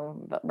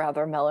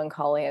 rather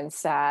melancholy and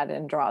sad,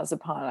 and draws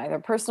upon either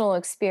personal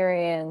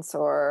experience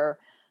or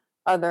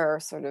other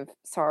sort of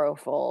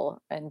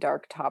sorrowful and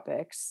dark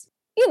topics.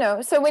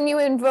 So when you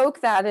invoke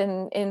that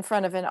in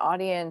front of an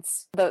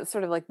audience, the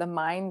sort of like the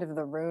mind of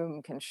the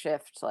room can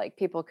shift. Like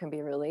people can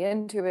be really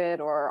into it,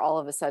 or all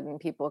of a sudden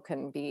people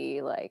can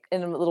be like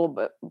in a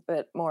little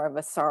bit more of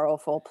a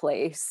sorrowful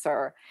place,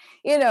 or,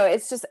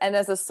 it's just, and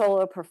as a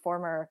solo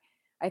performer,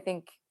 I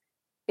think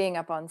being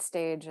up on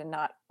stage and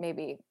not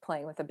maybe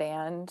playing with a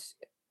band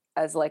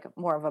as like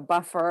more of a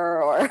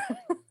buffer or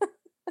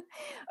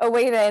a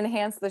way to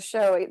enhance the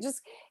show, it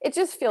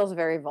just feels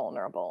very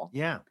vulnerable.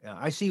 Yeah,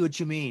 I see what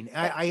you mean.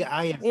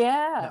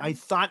 I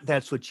thought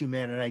that's what you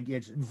meant, and I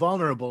guess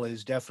vulnerable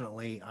is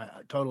definitely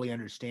totally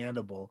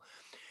understandable.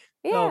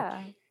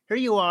 Yeah. So, here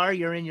you are,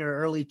 you're in your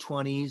early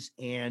 20s,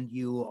 and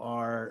you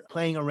are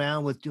playing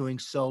around with doing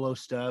solo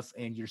stuff,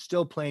 and you're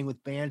still playing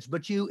with bands,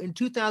 but in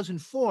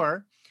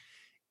 2004,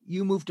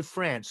 you moved to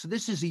France. So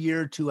this is a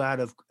year or two out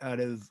of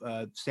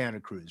Santa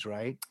Cruz,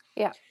 right?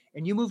 Yeah.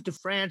 And you moved to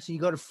France, and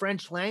you go to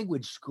French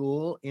language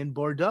school in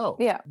Bordeaux.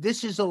 Yeah.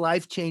 This is a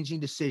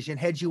life-changing decision.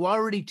 Had you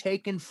already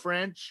taken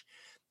French,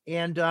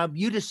 and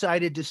you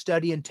decided to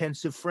study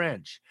intensive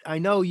French? I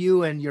know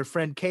you and your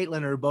friend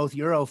Caitlin are both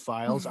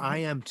Europhiles. I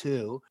am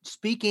too.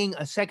 Speaking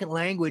a second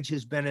language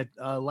has been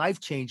a life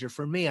changer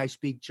for me. I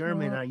speak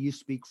German, you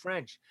speak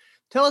French.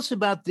 Tell us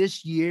about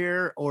this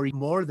year, or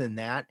more than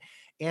that,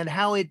 and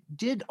how it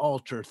did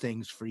alter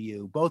things for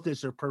you, both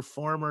as a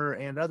performer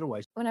and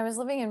otherwise. When I was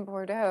living in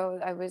Bordeaux,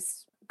 I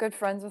was good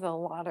friends with a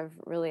lot of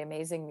really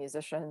amazing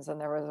musicians,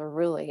 and there was a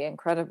really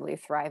incredibly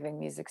thriving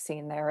music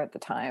scene there at the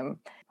time.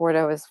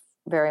 Bordeaux was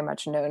very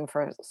much known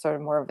for sort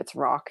of more of its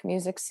rock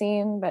music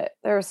scene, but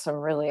there were some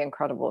really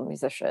incredible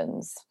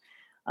musicians,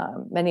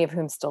 many of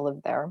whom still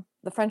live there.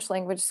 The French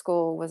language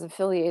school was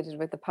affiliated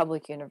with the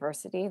public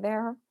university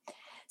there.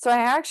 So I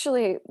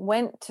actually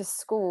went to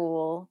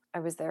school.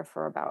 I was there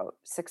for about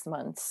 6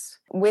 months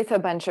with a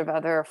bunch of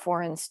other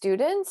foreign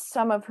students,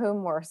 some of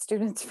whom were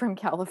students from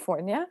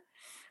California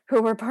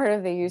who were part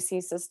of the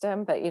UC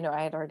system, but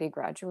I had already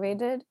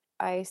graduated.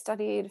 I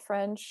studied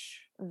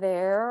French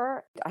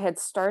there. I had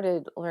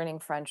started learning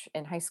French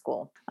in high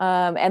school.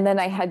 And then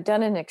I had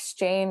done an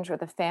exchange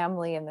with a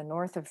family in the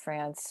north of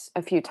France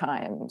a few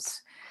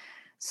times.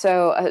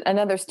 So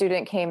another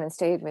student came and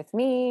stayed with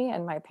me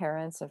and my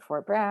parents in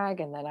Fort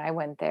Bragg, and then I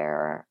went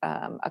there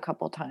a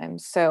couple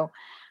times. So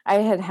I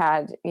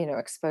had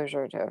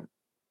exposure to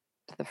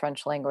the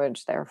French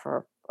language there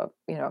for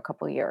a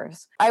couple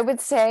years. I would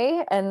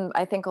say, and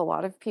I think a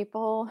lot of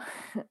people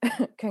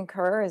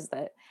concur, is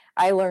that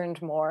I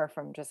learned more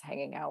from just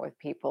hanging out with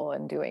people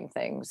and doing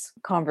things,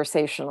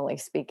 conversationally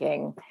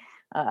speaking.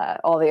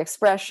 All the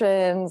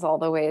expressions, all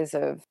the ways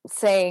of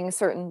saying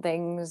certain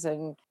things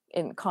and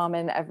in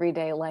common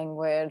everyday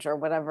language, or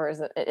whatever is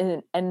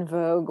an en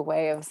vogue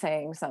way of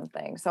saying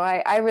something. So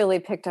I really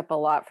picked up a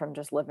lot from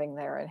just living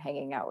there and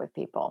hanging out with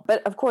people.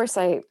 But of course,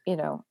 I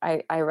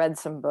read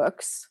some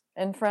books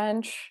in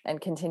French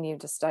and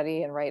continued to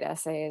study and write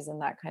essays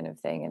and that kind of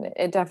thing. And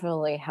it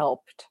definitely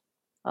helped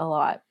a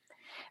lot.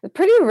 A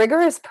pretty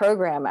rigorous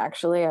program,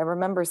 actually. I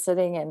remember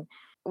sitting and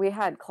we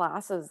had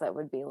classes that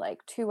would be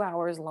like 2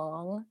 hours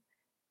long.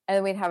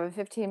 And we'd have a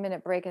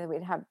 15-minute break, and then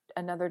we'd have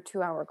another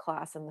 2-hour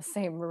class in the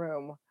same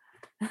room.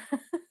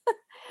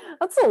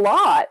 That's a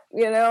lot,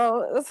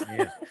 Yeah.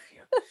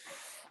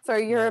 So our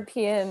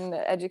European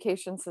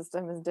education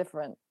system is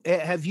different.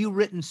 Have you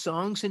written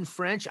songs in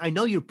French? I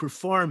know you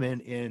perform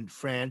in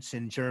France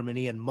and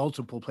Germany and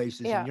multiple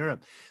places in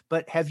Europe,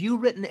 but have you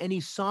written any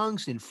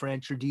songs in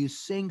French, or do you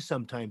sing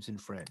sometimes in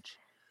French?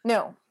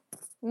 No,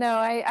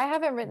 I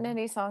haven't written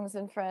any songs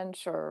in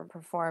French or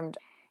performed.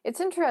 It's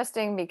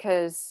interesting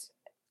because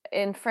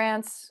in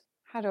France,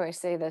 how do I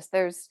say this?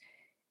 There's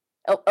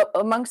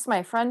amongst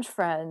my French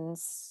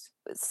friends,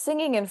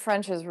 singing in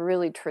French is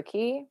really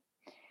tricky.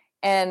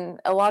 And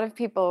a lot of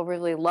people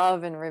really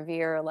love and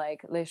revere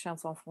like les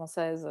chansons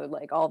françaises, or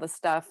like all the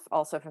stuff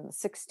also from the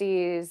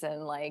 60s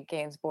and like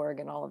Gainsbourg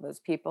and all of those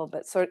people.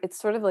 But it's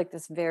sort of like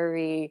this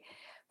very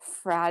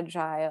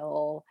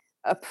fragile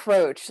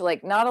approach.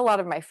 Like not a lot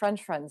of my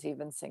French friends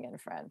even sing in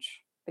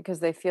French, because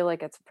they feel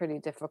like it's pretty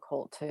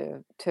difficult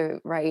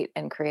to write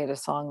and create a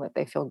song that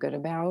they feel good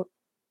about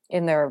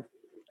in their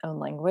own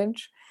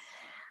language.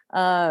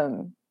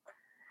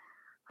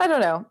 I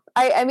don't know.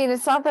 I mean,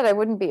 it's not that I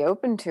wouldn't be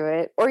open to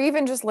it, or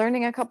even just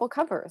learning a couple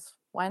covers.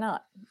 Why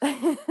not?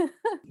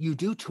 You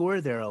do tour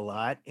there a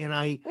lot, and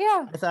I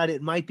thought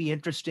it might be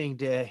interesting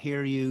to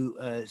hear you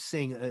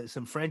sing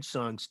some French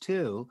songs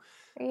too.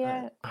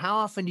 Yeah. How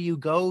often do you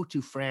go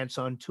to France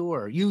on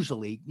tour?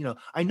 Usually,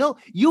 I know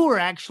you were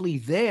actually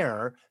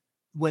there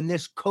when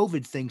this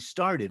COVID thing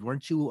started.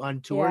 Weren't you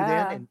on tour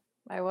then?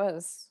 I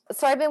was.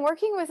 So I've been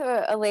working with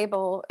a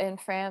label in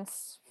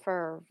France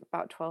for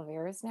about 12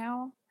 years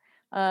now.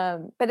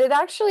 But it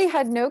actually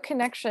had no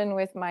connection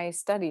with my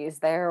studies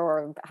there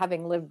or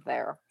having lived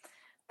there.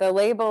 The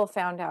label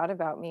found out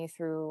about me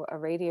through a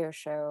radio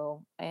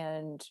show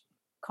and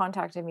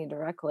contacted me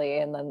directly.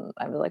 And then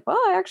I was like,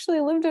 well, I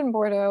actually lived in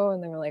Bordeaux.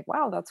 And they were like,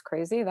 wow, that's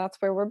crazy. That's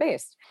where we're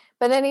based.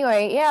 But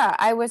anyway,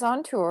 I was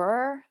on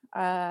tour.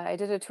 I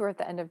did a tour at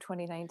the end of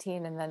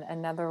 2019 and then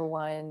another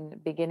one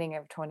beginning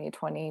of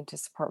 2020 to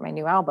support my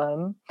new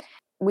album.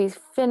 We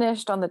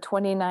finished on the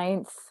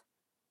 29th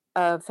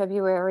of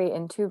February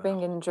in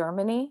Tübingen,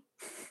 Germany.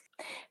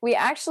 We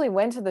actually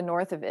went to the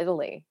north of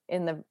Italy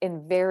in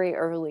very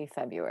early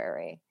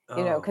February,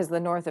 because the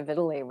north of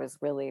Italy was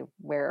really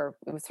where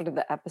it was sort of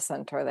the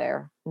epicenter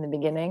there in the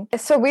beginning.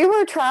 So we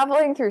were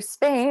traveling through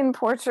Spain,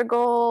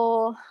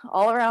 Portugal,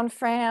 all around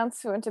France.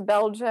 We went to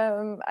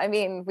Belgium. I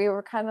mean, we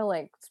were kind of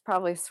like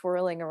probably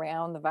swirling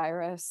around the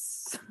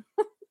virus.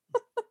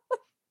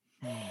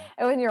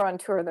 And when you're on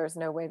tour, there's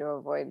no way to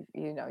avoid,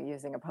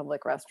 using a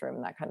public restroom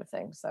and that kind of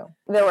thing. So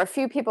there were a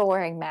few people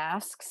wearing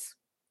masks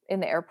in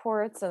the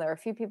airports, and there were a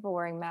few people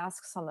wearing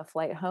masks on the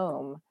flight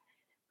home.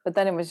 But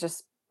then it was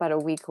just about a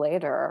week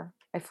later.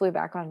 I flew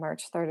back on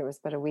March 3rd. It was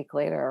about a week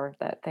later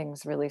that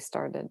things really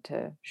started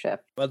to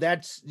shift. Well,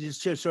 that's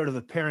just sort of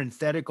a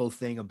parenthetical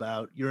thing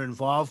about your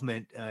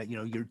involvement.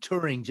 You're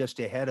touring just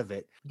ahead of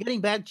it. Getting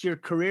back to your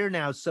career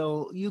now,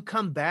 so you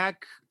come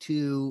back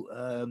to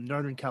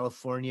Northern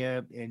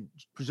California and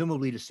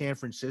presumably to San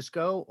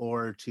Francisco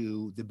or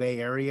to the Bay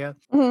Area.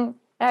 Mm-hmm.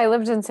 I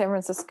lived in San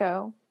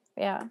Francisco.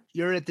 Yeah.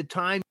 You're at the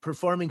time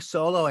performing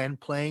solo and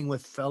playing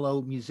with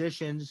fellow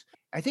musicians.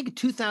 I think in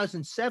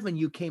 2007,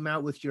 you came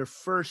out with your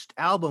first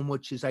album,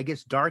 which is, I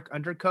guess, Dark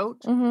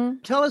Undercoat.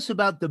 Mm-hmm. Tell us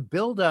about the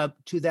build-up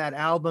to that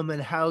album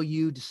and how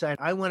you decided,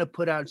 I want to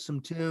put out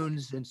some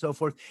tunes and so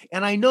forth.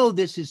 And I know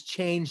this has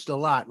changed a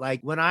lot.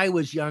 Like when I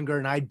was younger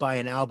and I'd buy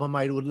an album,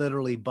 I would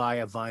literally buy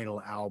a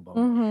vinyl album.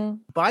 Mm-hmm.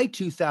 By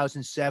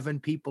 2007,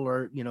 people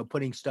are,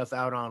 putting stuff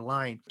out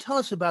online. Tell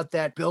us about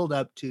that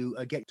build-up to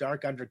get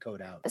Dark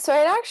Undercoat out. So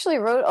I actually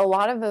wrote a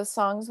lot of those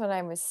songs when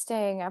I was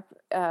staying up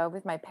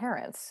with my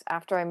parents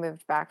after I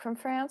moved back from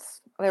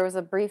France. There was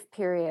a brief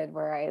period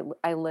where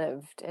I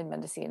lived in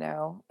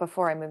Mendocino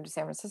before I moved to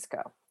San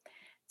Francisco.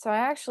 So I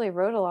actually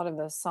wrote a lot of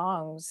those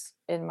songs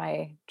in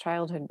my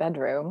childhood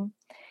bedroom,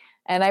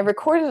 and I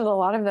recorded a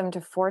lot of them to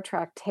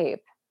 4-track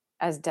tape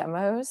as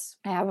demos.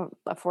 I have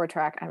a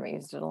 4-track, I haven't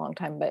used it in a long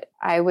time, but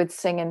I would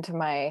sing into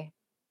my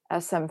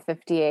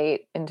SM58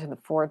 into the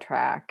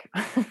 4-track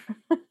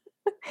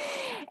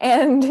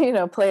and,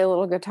 play a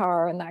little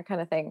guitar and that kind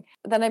of thing.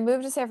 Then I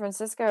moved to San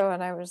Francisco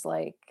and I was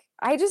like,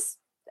 I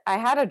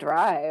had a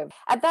drive.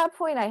 At that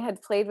point, I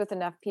had played with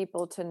enough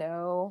people to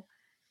know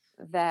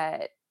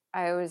that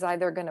I was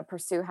either going to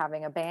pursue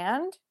having a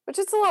band, which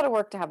it's a lot of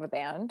work to have a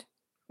band.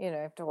 You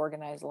have to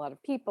organize a lot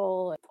of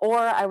people, or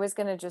I was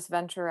going to just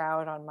venture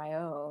out on my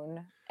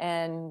own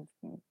and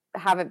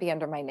have it be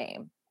under my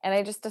name. And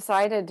I just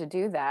decided to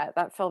do that.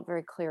 That felt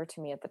very clear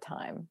to me at the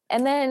time.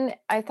 And then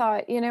I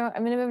thought, I'm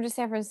going to move to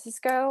San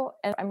Francisco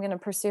and I'm going to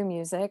pursue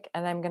music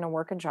and I'm going to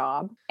work a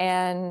job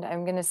and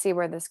I'm going to see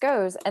where this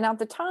goes. And at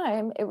the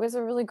time, it was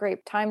a really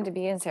great time to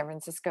be in San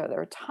Francisco. There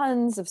were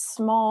tons of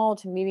small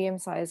to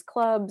medium-sized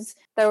clubs.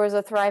 There was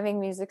a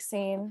thriving music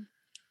scene.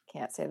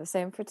 Can't say the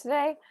same for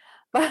today.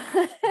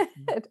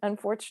 But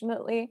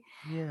unfortunately,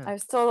 I've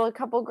still a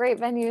couple great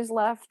venues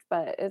left,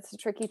 but it's a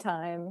tricky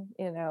time,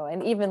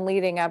 and even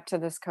leading up to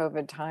this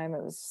COVID time,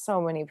 it was so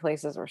many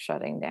places were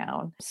shutting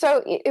down.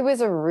 So it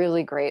was a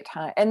really great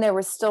time. And there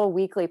were still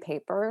weekly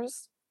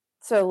papers.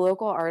 So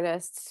local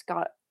artists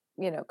got,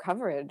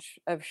 coverage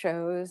of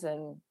shows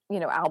and,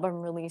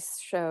 album release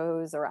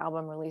shows or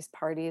album release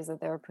parties that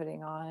they were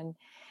putting on.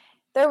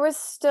 There was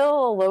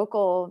still a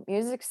local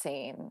music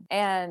scene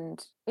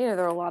and, there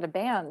were a lot of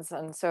bands.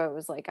 And so it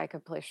was like I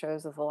could play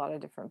shows with a lot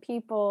of different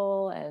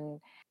people.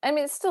 And I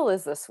mean, it still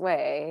is this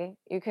way.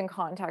 You can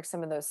contact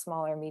some of those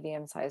smaller,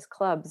 medium-sized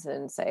clubs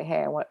and say,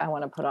 hey, I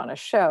want to put on a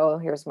show.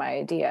 Here's my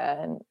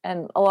idea.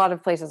 And a lot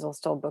of places will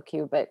still book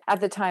you. But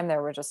at the time,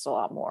 there were just a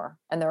lot more.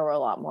 And there were a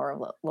lot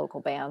more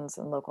local bands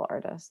and local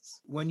artists.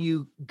 When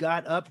you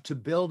got up to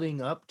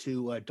building up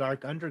to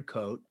Dark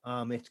Undercoat,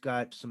 it's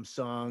got some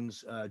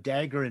songs,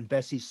 Dagger and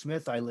Bessie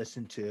Smith I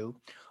listened to.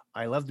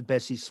 I love the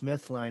Bessie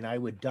Smith line, I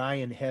would die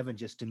in heaven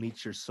just to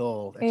meet your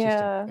soul. That's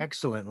just an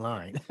excellent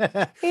line.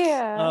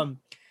 Yeah.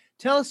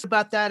 Tell us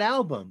about that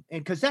album.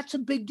 And because that's a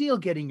big deal,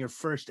 getting your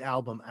first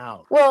album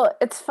out. Well,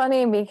 it's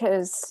funny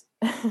because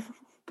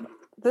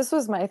this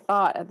was my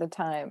thought at the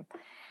time.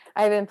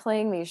 I've been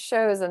playing these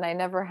shows and I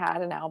never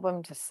had an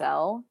album to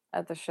sell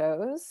at the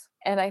shows.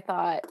 And I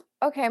thought,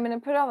 okay, I'm going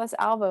to put out this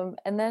album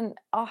and then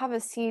I'll have a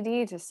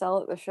CD to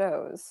sell at the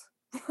shows.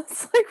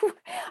 It's like,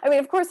 I mean,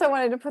 of course I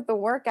wanted to put the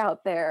work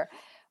out there,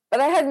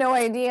 but I had no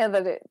idea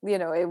that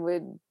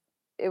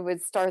it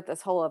would start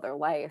this whole other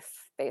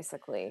life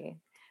basically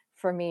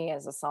for me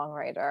as a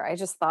songwriter. I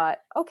just thought,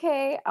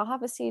 okay, I'll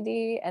have a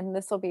CD and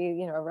this will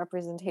be, a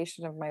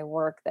representation of my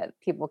work that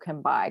people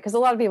can buy. Because a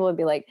lot of people would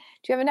be like,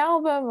 do you have an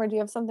album or do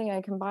you have something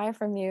I can buy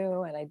from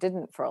you? And I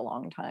didn't for a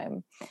long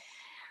time.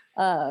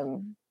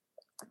 So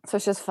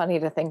it's just funny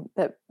to think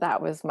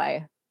that was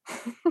my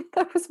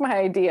that was my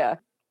idea.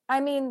 I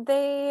mean,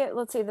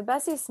 let's see, the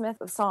Bessie Smith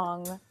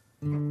song.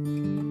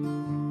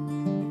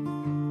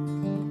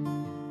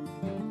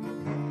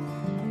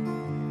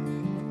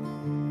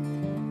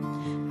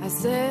 I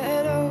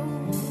said,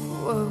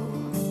 oh,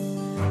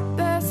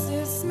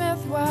 Bessie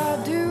Smith,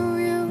 why do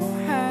you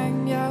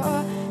hang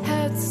your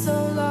head so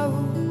low?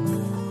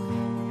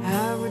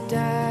 I would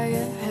die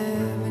in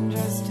heaven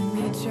just to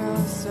meet your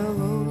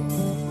soul.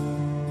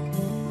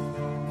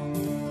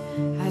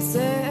 I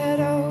said,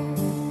 oh,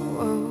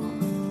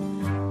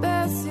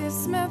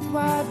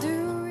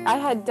 I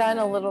had done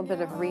a little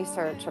bit of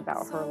research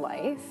about her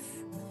life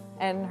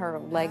and her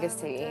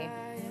legacy,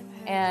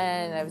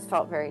 and I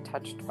felt very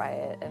touched by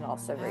it and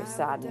also very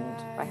saddened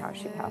by how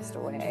she passed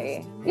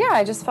away. Yeah,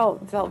 I just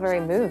felt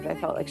very moved. I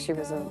felt like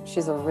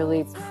she's a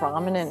really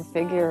prominent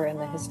figure in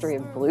the history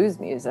of blues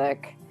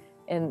music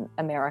in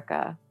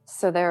America.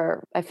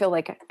 So I feel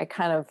like I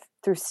kind of,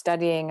 through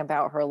studying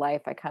about her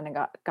life, I kind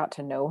of got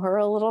to know her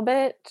a little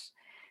bit.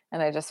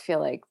 And I just feel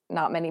like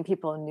not many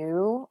people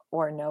knew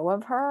or know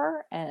of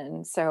her.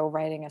 And so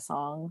writing a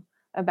song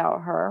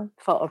about her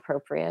felt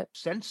appropriate.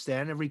 Since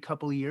then, every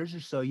couple of years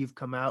or so, you've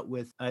come out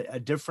with a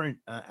different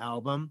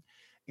album.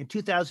 In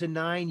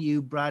 2009,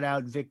 you brought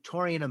out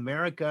Victorian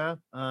America.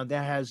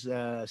 That has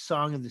a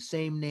song of the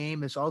same name.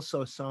 There's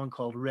also a song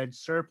called Red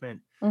Serpent.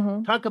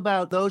 Mm-hmm. Talk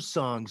about those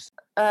songs.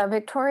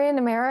 Victorian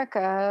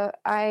America,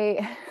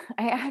 I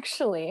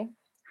actually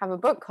have a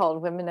book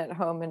called Women at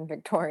Home in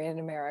Victorian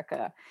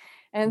America.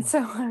 And so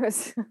I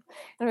was kind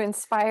of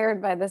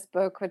inspired by this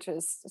book, which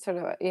is sort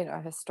of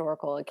a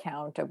historical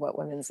account of what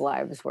women's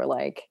lives were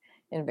like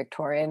in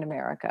Victorian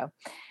America.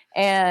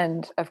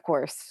 And of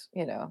course,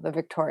 the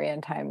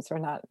Victorian times were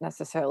not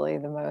necessarily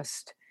the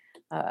most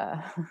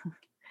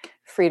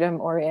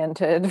freedom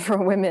oriented for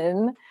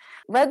women.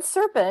 Red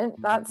Serpent,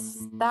 that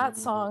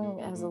song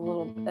has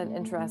an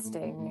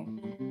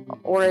interesting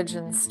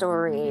origin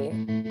story.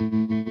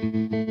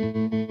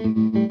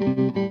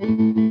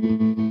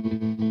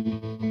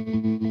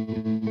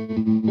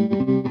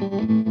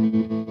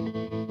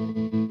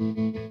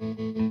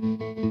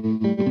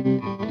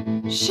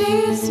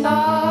 She's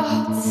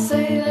not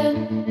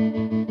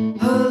sailing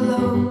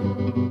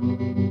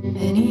alone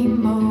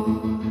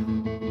anymore.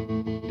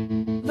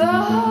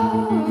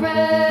 The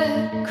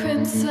red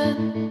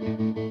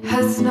crimson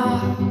has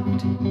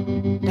knocked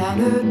down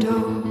her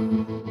door.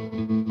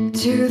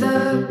 To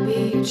the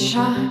beach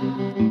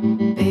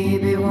I'm,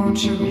 baby,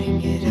 won't you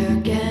ring it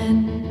again?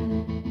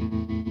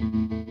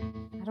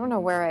 I don't know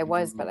where I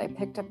was, but I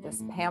picked up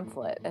this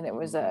pamphlet, and it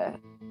was a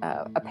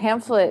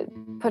pamphlet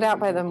put out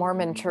by the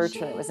Mormon Church,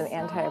 and it was an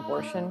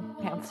anti-abortion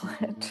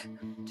pamphlet.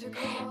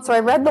 So I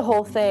read the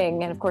whole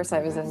thing, and of course I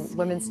was in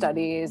women's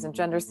studies and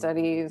gender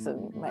studies,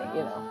 and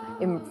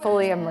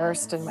fully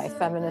immersed in my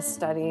feminist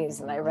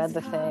studies, and I read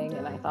the thing,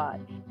 and I thought,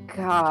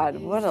 God,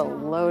 what a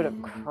load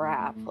of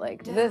crap.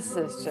 This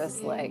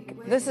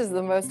is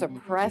the most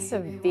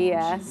oppressive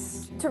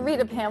BS. To read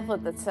a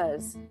pamphlet that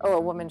says, a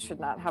woman should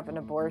not have an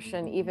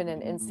abortion, even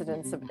in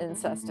incidents of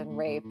incest and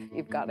rape,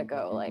 you've got to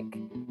go,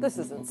 this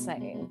is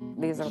insane.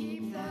 These are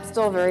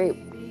still very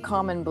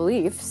common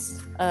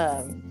beliefs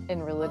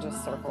in religious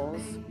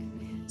circles.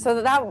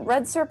 So that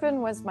Red Serpent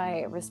was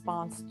my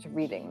response to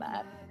reading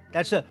that.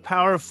 That's a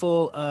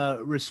powerful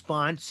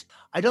response.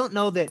 I don't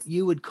know that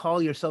you would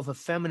call yourself a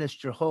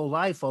feminist your whole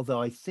life,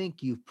 although I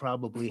think you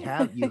probably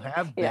have. You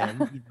have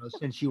been,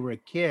 since you were a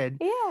kid.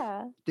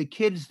 Yeah. The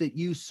kids that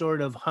you sort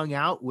of hung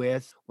out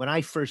with when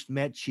I first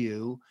met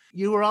you,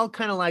 you were all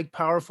kind of like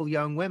powerful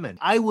young women.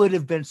 I would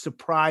have been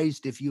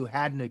surprised if you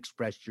hadn't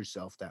expressed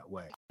yourself that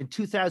way. In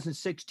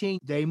 2016,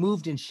 they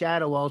moved in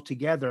Shadow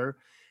altogether.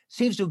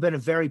 Seems to have been a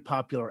very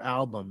popular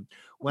album.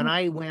 When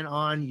I went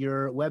on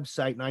your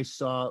website and I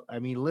saw,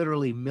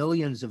 literally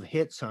millions of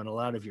hits on a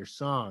lot of your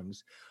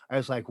songs, I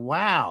was like,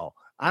 wow,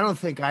 I don't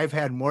think I've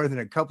had more than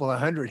a couple of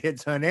hundred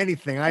hits on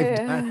anything I've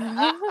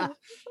done.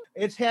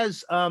 It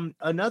has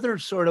another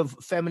sort of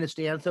feminist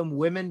anthem,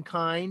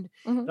 Womankind.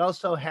 It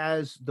also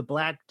has The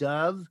Black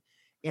Dove.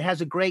 It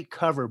has a great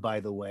cover, by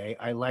the way.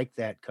 I like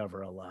that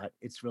cover a lot.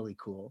 It's really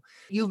cool.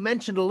 You've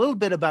mentioned a little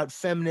bit about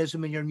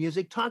feminism in your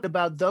music. Talk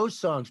about those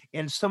songs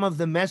and some of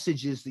the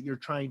messages that you're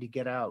trying to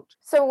get out.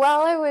 So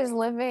while I was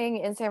living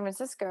in San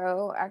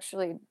Francisco,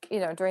 actually,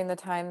 during the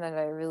time that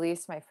I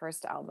released my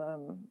first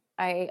album,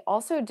 I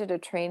also did a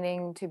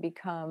training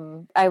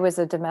I was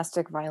a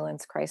domestic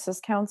violence crisis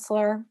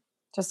counselor,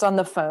 just on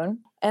the phone.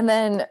 And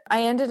then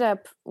I ended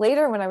up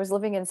later, when I was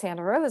living in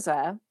Santa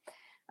Rosa,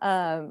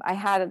 I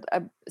had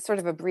a sort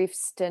of a brief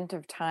stint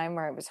of time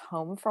where I was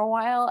home for a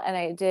while, and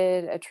I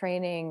did a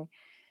training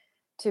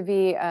to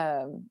be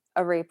a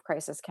rape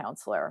crisis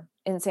counselor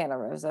in Santa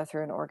Rosa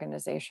through an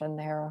organization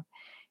there.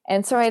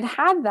 And so I'd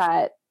had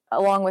that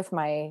along with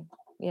my,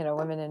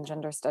 women and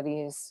gender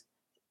studies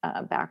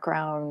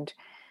background.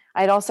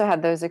 I'd also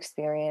had those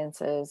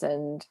experiences.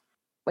 And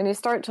when you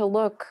start to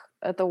look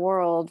at the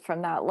world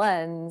from that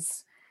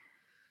lens,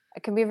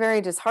 it can be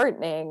very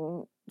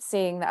disheartening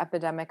seeing the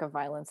epidemic of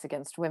violence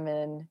against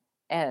women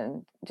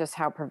and just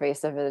how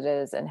pervasive it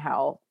is, and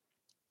how,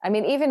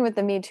 even with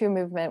the Me Too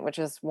movement, which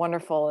is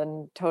wonderful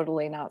and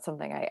totally not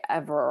something I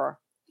ever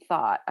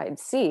thought I'd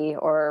see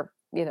or,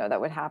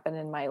 that would happen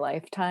in my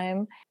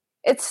lifetime,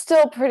 it's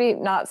still pretty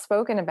not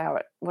spoken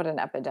about what an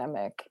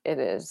epidemic it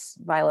is.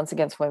 Violence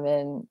against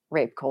women,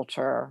 rape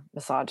culture,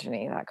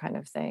 misogyny, that kind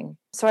of thing.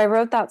 So I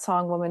wrote that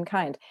song,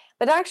 Womankind,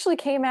 that actually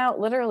came out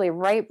literally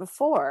right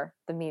before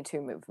the Me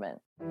Too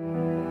movement.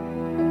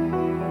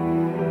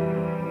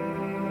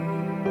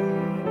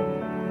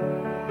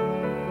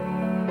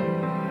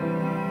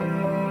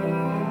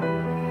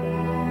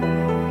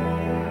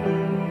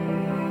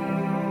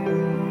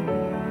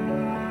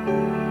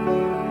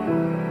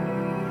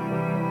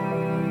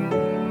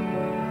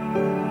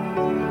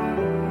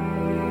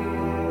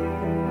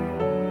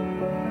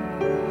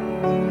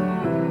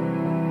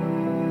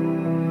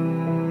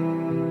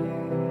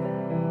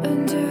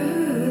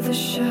 Under the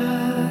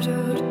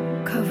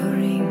shadowed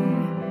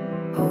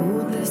covering,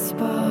 hold this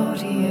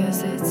body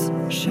as it's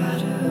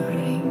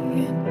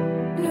shattering,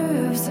 and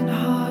nerves and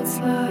hearts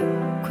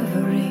like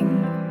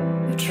quivering.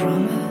 The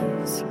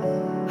traumas,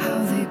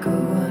 how they go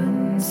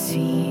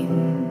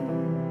unseen.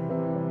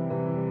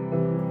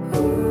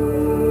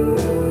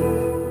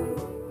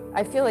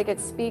 I feel like it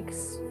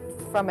speaks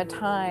from a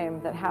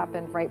time that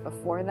happened right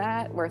before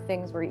that, where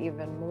things were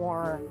even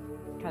more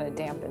kind of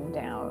dampened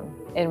down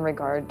in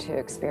regard to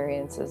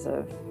experiences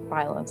of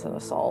violence and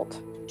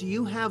assault. Do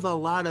you have a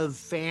lot of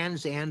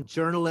fans and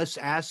journalists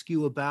ask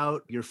you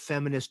about your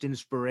feminist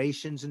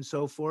inspirations and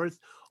so forth?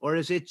 Or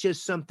is it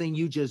just something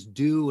you just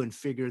do and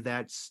figure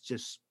that's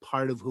just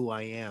part of who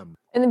I am?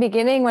 In the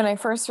beginning, when I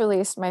first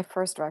released my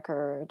first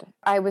record,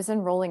 I was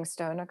in Rolling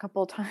Stone a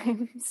couple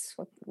times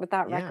with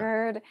that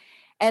record.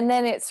 And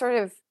then it sort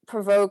of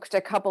provoked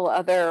a couple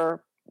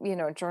other,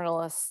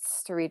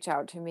 journalists to reach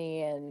out to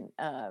me. And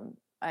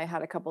I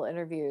had a couple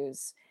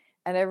interviews.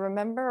 And I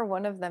remember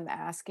one of them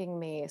asking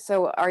me,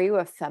 "So are you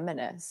a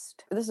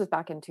feminist?" This was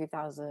back in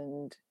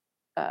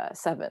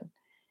 2007.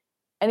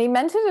 And he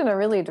meant it in a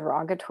really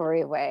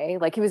derogatory way,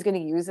 like he was going to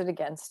use it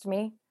against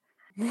me,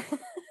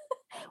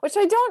 which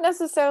I don't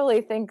necessarily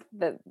think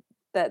that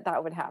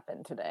would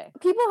happen today.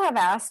 People have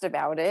asked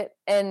about it.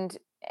 And,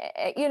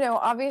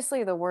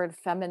 obviously the word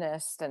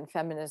feminist and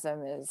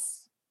feminism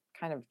is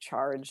kind of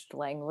charged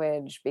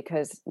language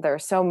because there are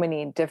so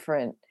many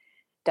different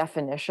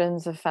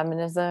definitions of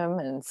feminism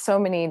and so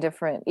many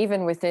different,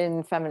 even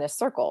within feminist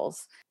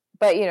circles.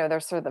 But,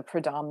 there's sort of the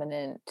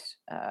predominant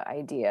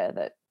idea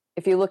that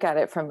if you look at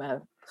it from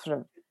a sort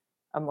of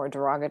a more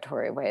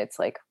derogatory way, it's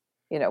like,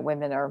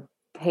 women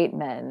hate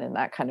men and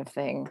that kind of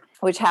thing,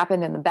 which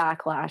happened in the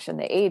backlash in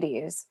the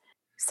 80s.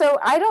 So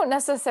I don't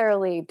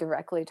necessarily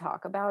directly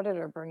talk about it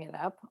or bring it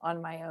up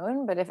on my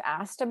own, but if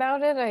asked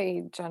about it,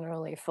 I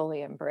generally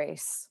fully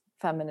embrace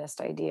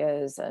feminist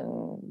ideas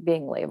and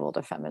being labeled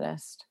a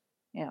feminist.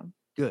 Yeah.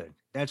 Good.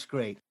 That's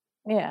great.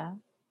 Yeah.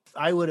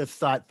 I would have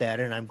thought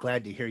that, and I'm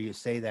glad to hear you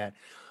say that.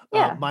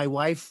 Yeah. My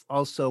wife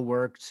also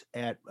worked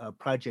at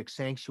Project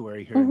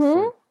Sanctuary here in Fort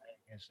Wayne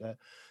as a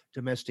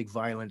domestic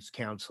violence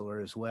counselor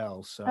as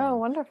well. So Oh,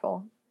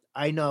 wonderful.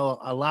 I know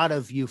a lot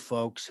of you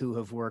folks who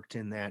have worked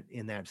in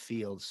that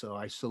field. So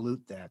I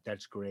salute that.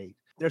 That's great.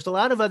 There's a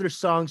lot of other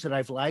songs that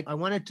I've liked. I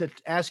wanted to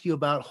ask you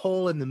about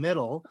Hole in the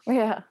Middle.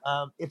 Yeah.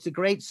 It's a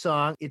great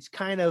song. It's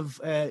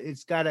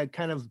it's got a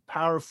kind of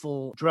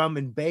powerful drum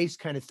and bass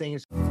kind of thing.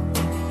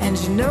 And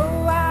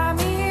I'm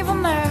evil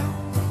now,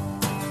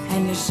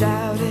 and you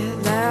shout it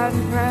loud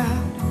and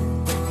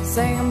proud,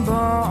 saying I'm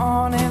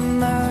born in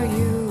the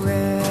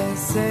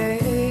USA.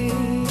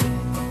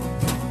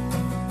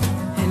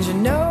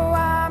 And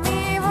I'm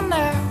evil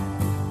now,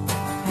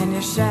 and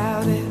you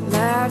shout it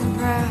loud and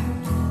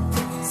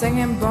proud,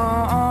 singing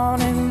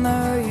born in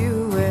the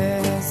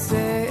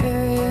USA.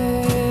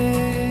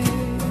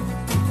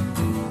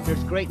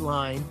 There's a great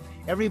line.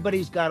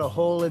 Everybody's got a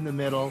hole in the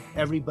middle.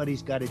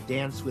 Everybody's got to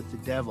dance with the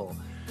devil.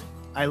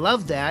 I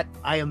love that.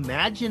 I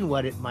imagine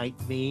what it might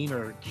mean,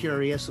 or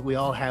curious that we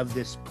all have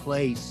this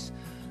place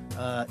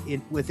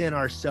within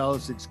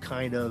ourselves. It's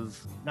kind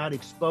of not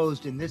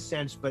exposed in this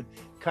sense, but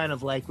kind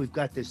of like we've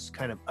got this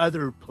kind of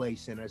other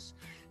place in us.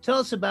 Tell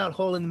us about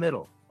Hole in the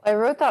Middle. I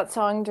wrote that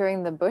song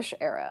during the Bush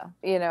era.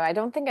 I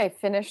don't think I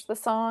finished the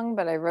song,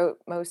 but I wrote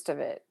most of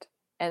it.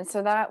 And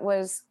so that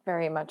was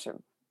very much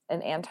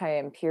an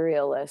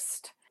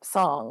anti-imperialist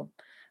song,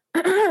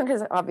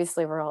 because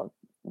obviously we're all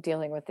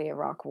dealing with the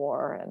Iraq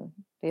War and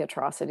the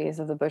atrocities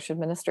of the Bush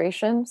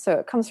administration. So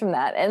it comes from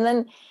that. And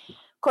then,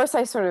 of course,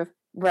 I sort of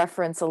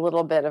reference a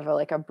little bit of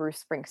a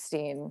Bruce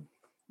Springsteen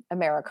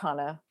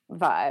Americana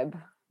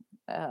vibe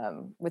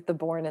with the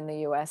Born in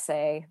the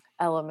USA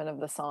element of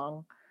the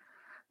song.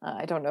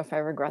 I don't know if I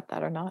regret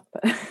that or not,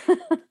 but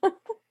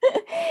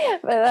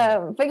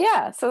but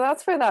yeah, so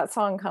that's where that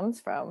song comes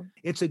from.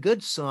 It's a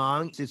good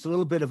song. It's a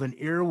little bit of an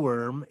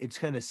earworm. It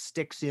kind of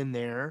sticks in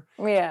there,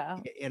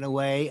 in a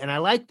way, and I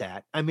like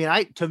that. I mean,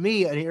 to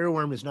me, an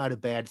earworm is not a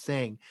bad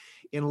thing,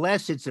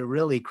 unless it's a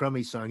really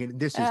crummy song. And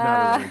this is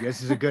not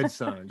this is a good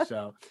song.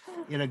 So,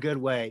 in a good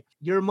way.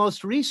 Your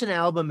most recent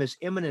album is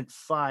Imminent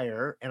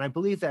Fire, and I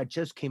believe that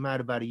just came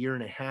out about a year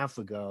and a half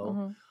ago.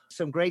 Mm-hmm.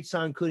 Some great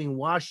song, including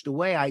Washed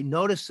Away. I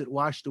noticed that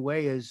Washed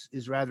Away is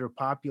rather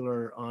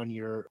popular on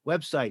your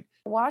website.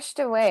 Washed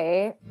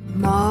Away.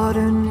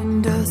 Modern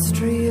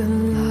industrial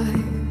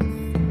life,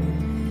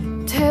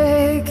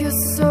 take your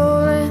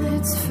soul and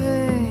its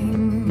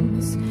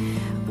fangs.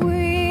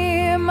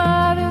 We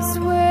might as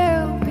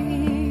well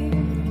be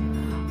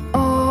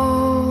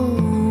all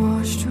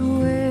washed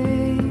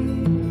away.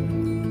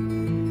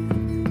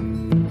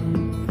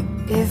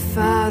 If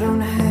I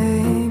don't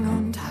hang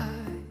on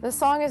tight. The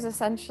song is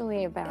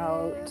essentially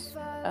about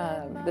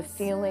the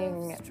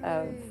feeling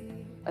of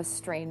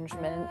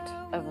estrangement,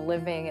 of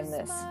living in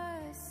this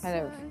kind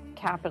of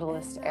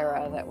capitalist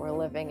era that we're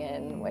living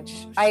in,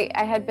 which I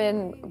had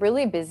been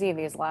really busy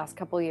these last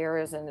couple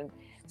years and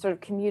sort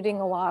of commuting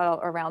a lot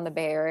around the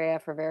Bay Area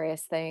for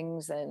various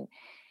things. And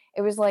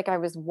it was like I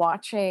was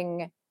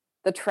watching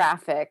the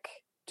traffic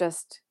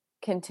just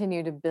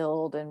continue to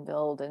build and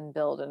build and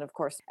build. And of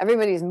course,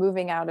 everybody's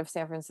moving out of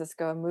San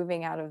Francisco and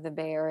moving out of the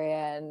Bay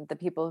Area. And the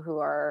people who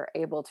are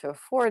able to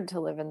afford to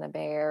live in the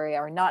Bay Area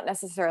are not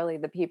necessarily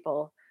the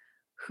people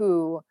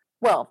who,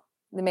 well,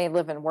 they may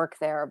live and work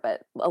there,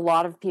 but a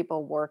lot of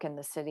people work in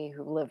the city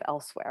who live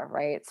elsewhere,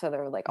 right? So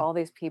there were like all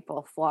these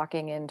people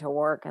flocking into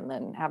work and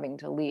then having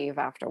to leave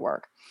after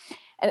work.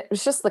 And it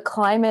was just the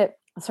climate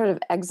sort of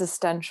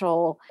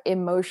existential,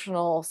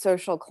 emotional,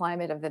 social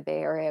climate of the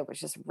Bay Area was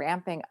just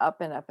ramping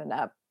up and up and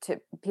up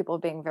to people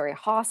being very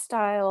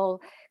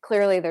hostile.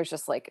 Clearly, there's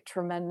just like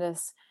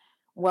tremendous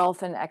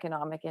wealth and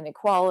economic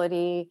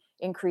inequality,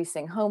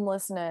 increasing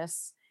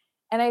homelessness.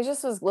 And I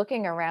just was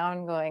looking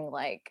around going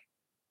like,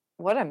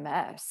 what a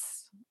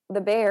mess.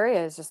 The Bay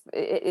Area is just,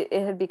 it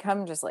had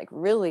become just like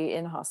really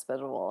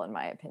inhospitable, in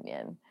my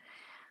opinion.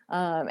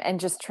 And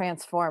just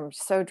transformed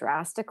so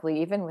drastically,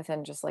 even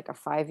within just like a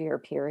 5-year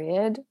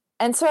period.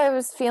 And so I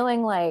was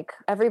feeling like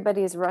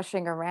everybody's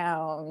rushing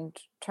around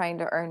trying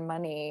to earn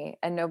money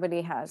and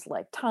nobody has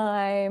like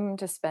time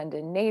to spend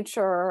in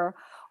nature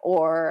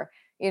or,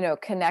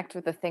 connect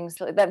with the things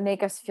that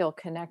make us feel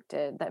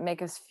connected, that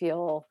make us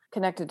feel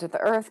connected to the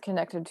earth,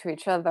 connected to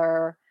each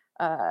other,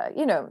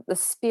 the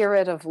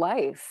spirit of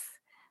life.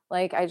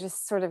 Like I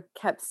just sort of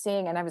kept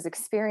seeing, and I was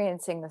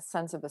experiencing the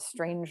sense of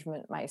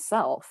estrangement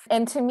myself.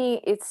 And to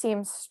me, it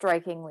seems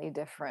strikingly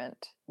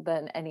different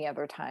than any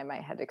other time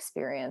I had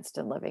experienced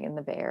in living in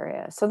the Bay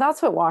Area. So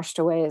that's what Washed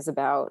Away is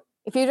about.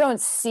 If you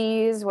don't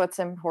seize what's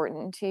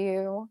important to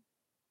you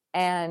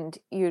and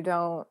you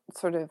don't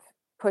sort of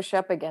push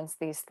up against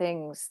these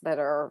things that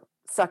are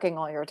sucking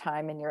all your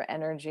time and your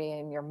energy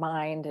and your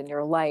mind and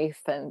your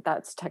life, and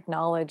that's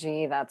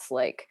technology, that's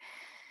like,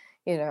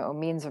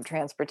 means of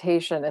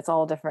transportation, it's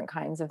all different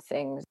kinds of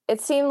things.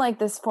 It seemed like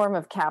this form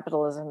of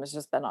capitalism has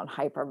just been on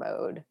hyper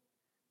mode.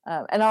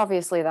 And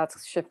obviously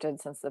that's shifted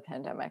since the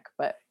pandemic,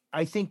 but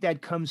I think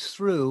that comes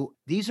through.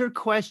 These are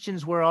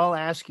questions we're all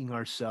asking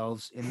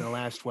ourselves in the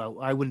last, well,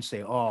 I wouldn't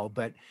say all,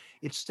 but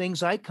it's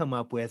things I come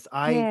up with.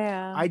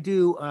 I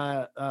do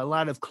a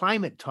lot of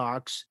climate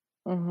talks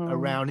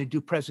around and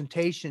do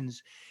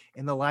presentations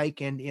and the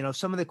like. And,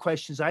 some of the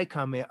questions I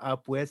come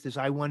up with is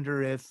I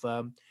wonder if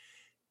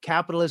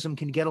capitalism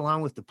can get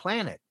along with the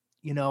planet.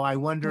 I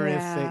wonder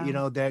if,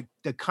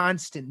 the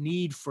constant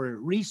need for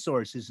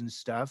resources and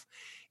stuff,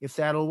 if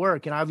that'll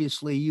work. And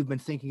obviously you've been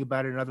thinking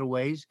about it in other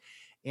ways.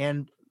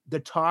 And the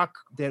talk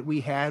that we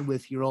had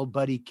with your old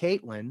buddy,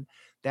 Caitlin,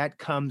 that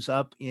comes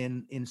up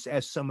in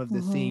as some of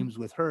the themes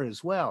with her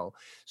as well.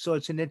 So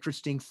it's an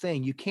interesting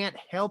thing. You can't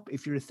help,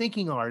 if you're a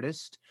thinking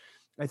artist,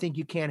 I think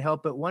you can't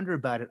help but wonder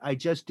about it. I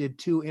just did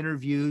 2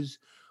 interviews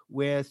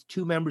with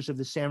 2 members of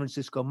the San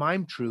Francisco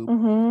Mime Troupe,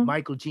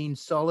 Michael Gene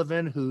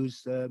Sullivan,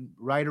 who's the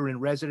writer in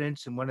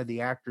residence and one of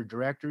the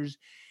actor-directors,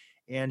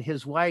 and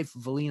his wife,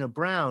 Valina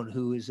Brown,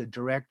 who is a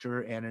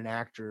director and an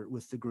actor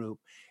with the group.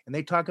 And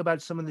they talk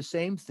about some of the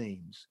same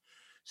themes.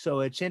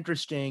 So it's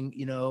interesting,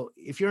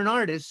 if you're an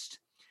artist,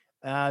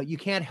 you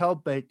can't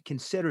help but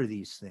consider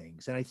these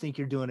things. And I think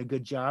you're doing a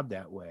good job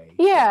that way.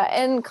 Yeah,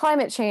 and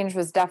climate change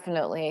was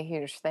definitely a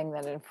huge thing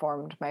that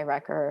informed my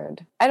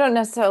record. I don't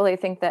necessarily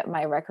think that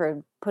my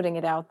record, putting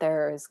it out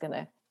there, is going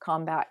to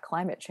combat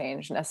climate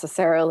change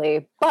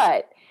necessarily,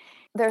 but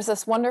there's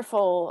this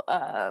wonderful,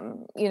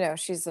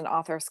 she's an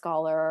author,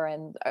 scholar,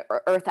 and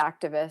earth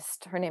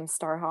activist. Her name's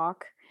Starhawk.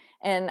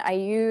 And I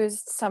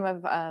used some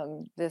of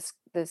this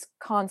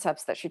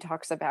concepts that she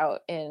talks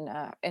about in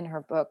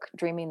her book,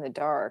 Dreaming the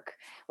Dark,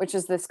 which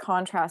is this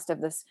contrast of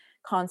this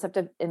concept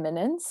of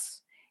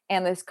imminence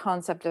and this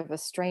concept of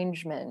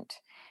estrangement.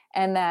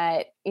 And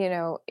that,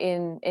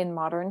 in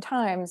modern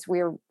times,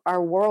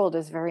 our world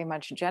is very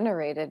much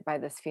generated by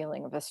this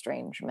feeling of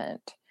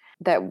estrangement,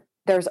 that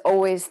there's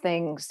always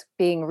things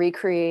being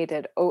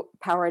recreated,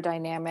 power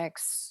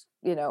dynamics,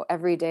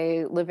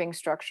 everyday living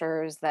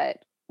structures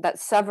that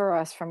sever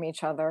us from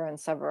each other and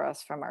sever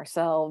us from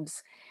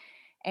ourselves.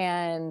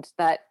 And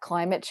that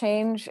climate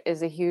change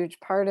is a huge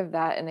part of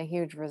that and a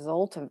huge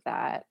result of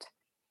that.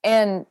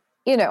 And,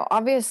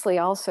 obviously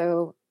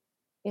also,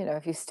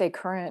 if you stay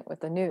current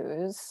with the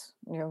news,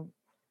 your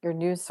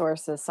news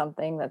source is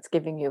something that's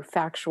giving you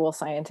factual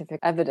scientific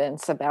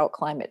evidence about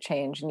climate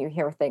change. And you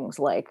hear things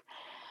like,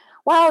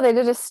 wow, they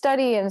did a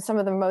study in some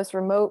of the most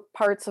remote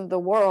parts of the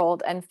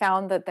world and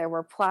found that there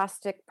were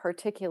plastic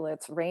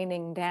particulates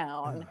raining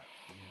down.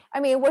 I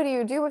mean, what do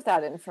you do with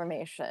that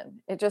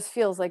information? It just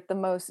feels like the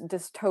most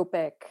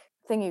dystopic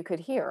thing you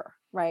could hear,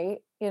 right?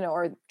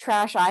 Or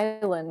trash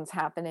islands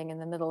happening in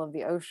the middle of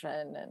the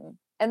ocean.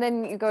 And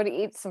then you go to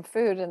eat some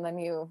food and then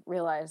you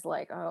realize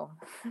like, oh,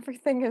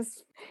 everything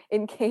is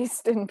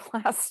encased in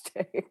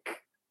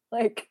plastic.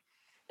 Like...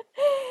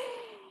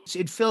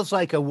 It feels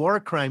like a war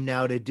crime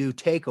now to do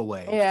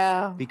takeaway.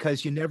 Yeah.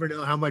 Because you never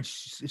know how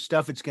much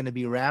stuff it's going to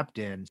be wrapped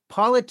in.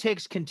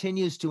 Politics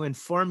continues to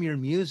inform your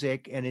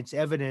music, and it's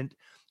evident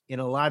in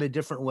a lot of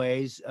different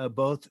ways,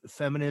 both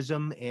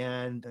feminism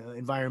and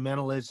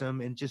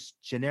environmentalism and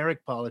just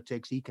generic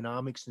politics,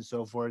 economics, and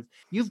so forth.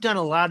 You've done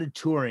a lot of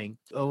touring.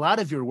 A lot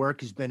of your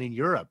work has been in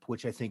Europe,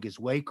 which I think is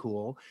way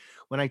cool.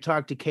 When I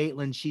talked to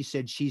Caitlin, she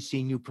said she's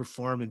seen you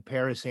perform in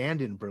Paris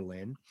and in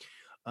Berlin.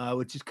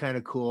 Which is kind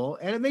of cool.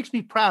 And it makes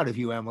me proud of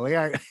you, Emily.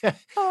 I'm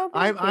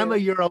a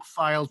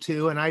Europhile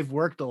too, and I've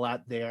worked a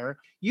lot there.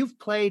 You've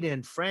played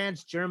in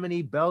France,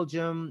 Germany,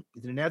 Belgium,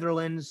 the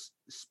Netherlands,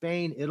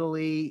 Spain,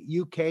 Italy,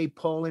 UK,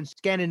 Poland,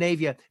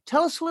 Scandinavia.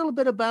 Tell us a little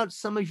bit about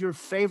some of your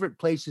favorite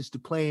places to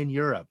play in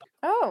Europe.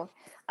 Oh,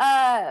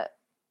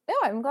 No,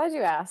 I'm glad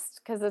you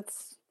asked because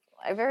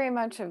I very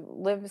much have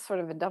lived sort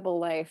of a double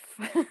life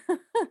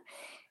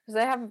because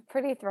I have a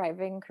pretty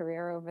thriving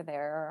career over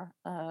there,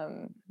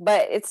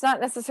 but it's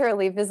not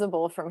necessarily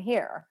visible from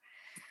here.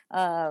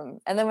 And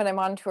then when I'm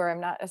on tour,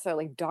 I'm not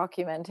necessarily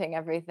documenting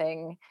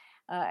everything.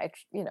 I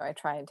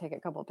try and take a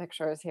couple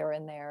pictures here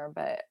and there,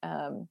 but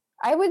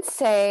I would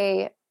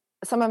say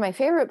some of my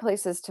favorite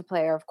places to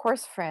play are, of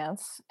course,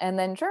 France and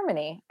then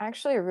Germany. I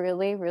actually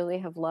really, really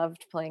have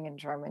loved playing in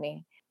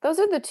Germany. Those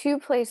are the two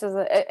places,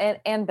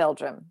 and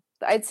Belgium.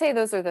 I'd say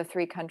those are the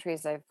three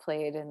countries I've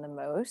played in the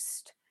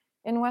most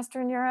in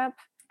Western Europe.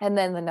 And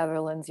then the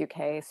Netherlands,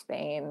 UK,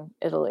 Spain,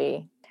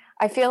 Italy.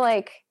 I feel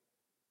like,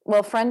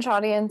 well, French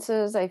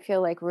audiences, I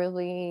feel like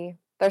really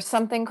there's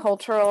something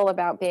cultural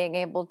about being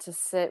able to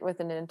sit with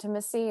an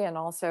intimacy and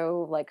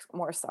also like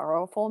more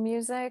sorrowful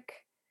music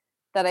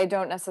that I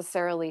don't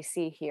necessarily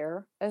see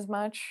here as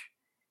much.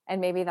 And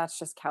maybe that's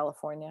just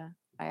California.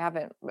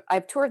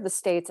 I've toured the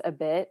States a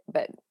bit,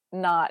 but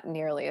not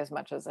nearly as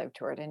much as I've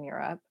toured in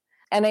Europe.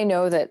 And I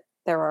know that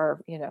there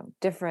are,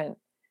 different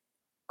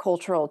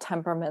cultural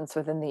temperaments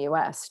within the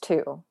US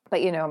too.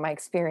 But, my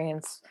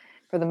experience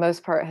for the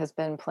most part has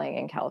been playing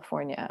in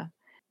California,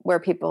 where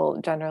people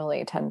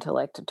generally tend to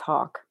like to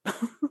talk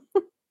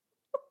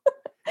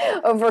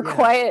over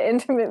quiet,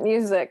 intimate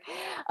music.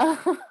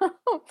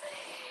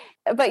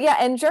 But yeah,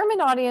 and German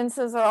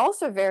audiences are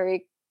also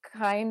very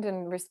kind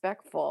and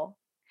respectful.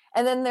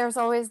 And then there's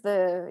always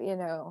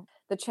the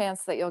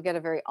chance that you'll get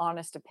a very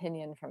honest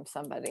opinion from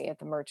somebody at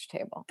the merch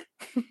table.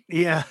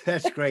 Yeah,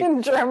 that's great.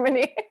 In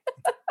Germany.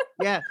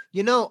 Yeah,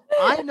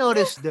 I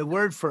noticed the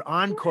word for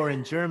encore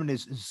in German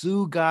is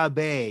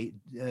Zugabe.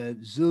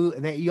 And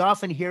you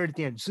often hear it at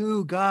the end,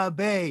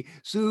 Zugabe,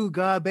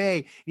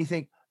 Zugabe. You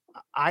think,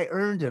 I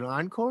earned an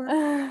encore?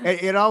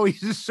 It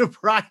always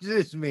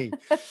surprises me.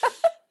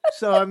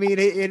 So, I mean,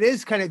 it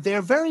is kind of,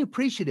 they're very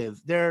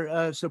appreciative.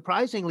 They're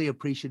surprisingly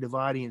appreciative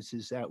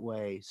audiences that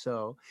way.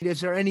 So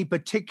is there any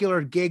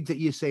particular gig that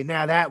you say,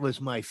 now that was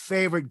my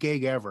favorite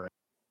gig ever?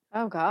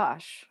 Oh,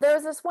 gosh. There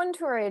was this one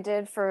tour I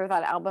did for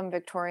that album,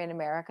 Victorian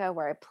America,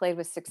 where I played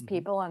with 6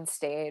 people on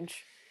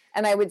stage.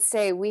 And I would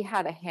say we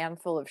had a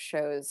handful of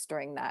shows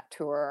during that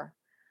tour.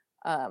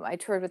 I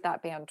toured with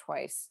that band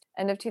twice,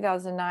 end of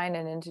 2009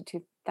 and into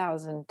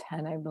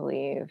 2010, I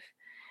believe.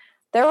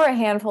 There were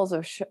handfuls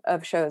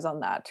of shows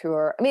on that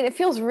tour. I mean, it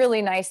feels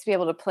really nice to be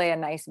able to play a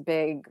nice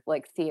big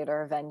like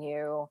theater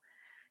venue,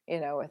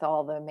 with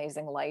all the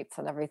amazing lights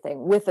and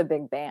everything with a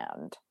big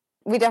band.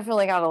 We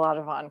definitely got a lot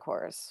of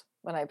encores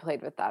when I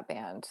played with that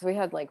band. So we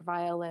had like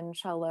violin,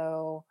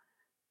 cello,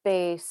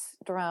 bass,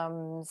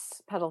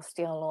 drums, pedal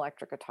steel, and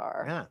electric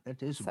guitar. Yeah,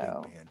 that is a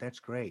big band. That's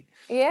great.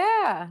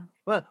 Yeah.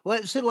 Well,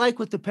 what's it like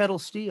with the pedal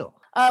steel?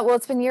 Well,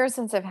 it's been years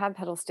since I've had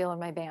pedal steel in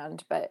my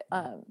band, but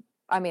I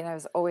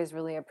was always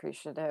really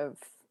appreciative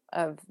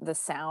of the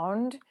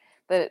sound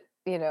that,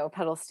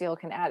 pedal steel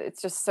can add.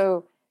 It's just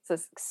it's a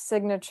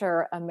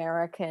signature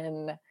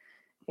American,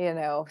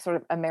 sort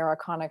of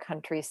Americana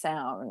country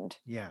sound.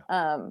 Yeah.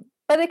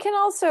 But it can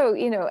also,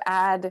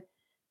 add,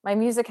 my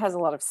music has a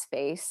lot of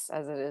space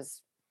as it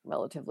is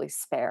relatively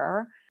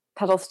spare.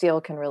 Pedal steel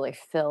can really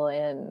fill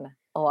in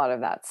a lot of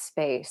that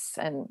space.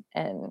 And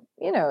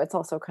it's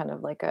also kind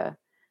of like a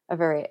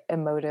very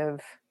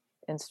emotive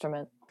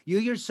instrument. You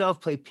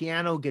yourself play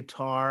piano,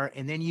 guitar,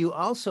 and then you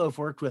also have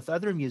worked with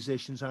other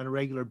musicians on a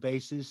regular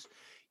basis.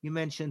 You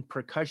mentioned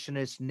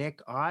percussionist Nick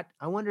Ott.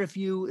 I wonder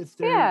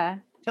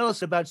tell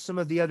us about some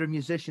of the other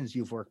musicians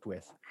you've worked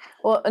with.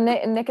 Well,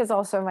 Nick is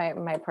also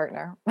my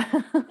partner.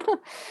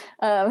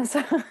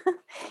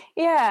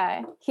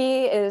 Yeah,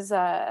 he is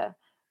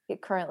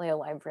currently a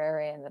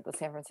librarian at the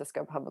San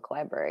Francisco Public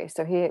Library.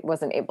 So he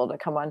wasn't able to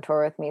come on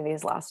tour with me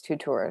these last 2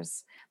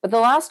 tours. But the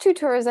last 2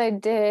 tours I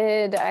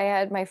did, I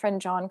had my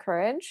friend John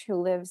Courage, who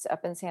lives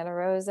up in Santa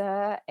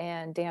Rosa,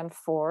 and Dan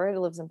Ford,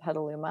 who lives in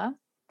Petaluma.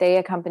 They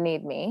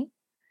accompanied me.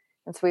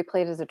 And so we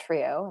played as a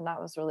trio, and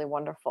that was really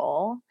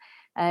wonderful.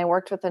 And I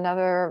worked with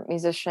another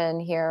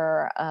musician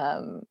here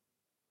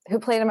who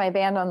played in my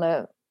band on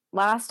the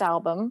last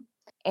album.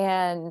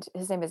 And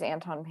his name is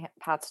Anton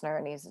Patzner,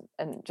 and he's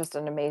just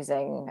an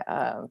amazing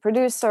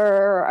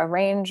producer,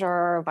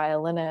 arranger,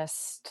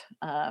 violinist.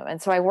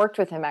 And so I worked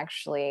with him,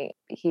 actually.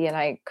 He and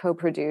I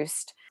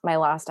co-produced my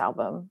last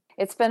album.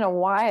 It's been a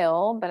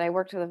while, but I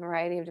worked with a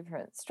variety of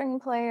different string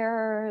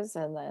players.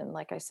 And then,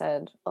 like I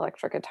said,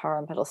 electric guitar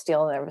and pedal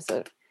steel. And there was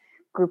a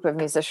group of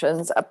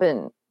musicians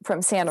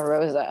from Santa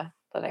Rosa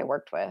that I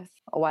worked with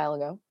a while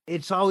ago.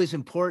 It's always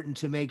important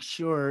to make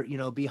sure,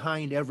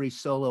 behind every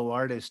solo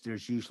artist,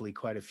 there's usually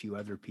quite a few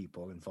other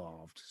people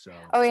involved. So.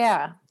 Oh,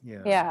 yeah.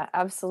 Yeah,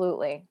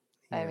 absolutely.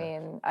 Yeah. I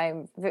mean,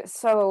 I'm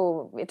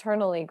so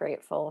eternally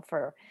grateful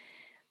for,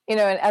 and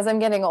as I'm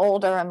getting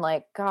older, I'm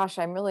like, gosh,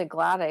 I'm really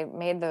glad I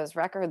made those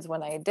records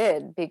when I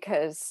did,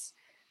 because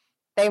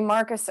they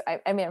mark us.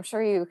 I mean, I'm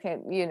sure you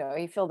can,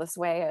 you feel this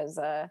way as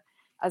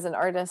an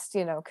artist,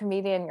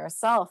 comedian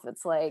yourself.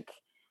 It's like,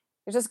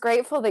 you're just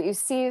grateful that you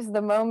seized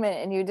the moment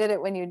and you did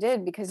it when you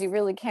did, because you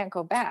really can't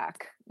go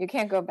back. You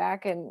can't go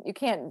back, and you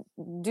can't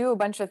do a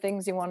bunch of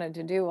things you wanted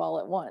to do all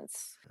at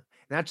once.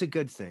 That's a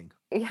good thing.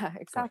 Yeah,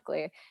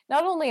 exactly.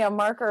 Not only a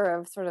marker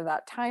of sort of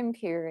that time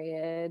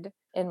period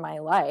in my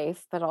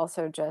life, but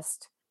also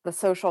just the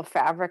social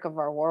fabric of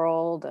our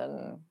world.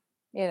 And,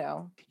 you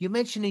know, You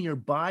mentioned in your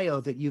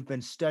bio that you've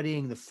been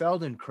studying the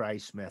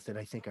Feldenkrais method.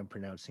 I think I'm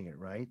pronouncing it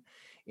right.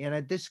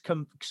 And this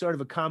sort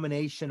of a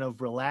combination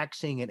of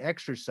relaxing and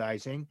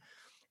exercising.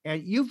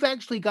 And you've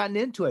actually gotten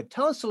into it.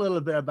 Tell us a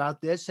little bit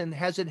about this, and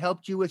has it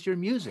helped you with your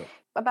music?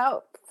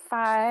 about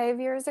 5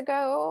 years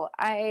ago,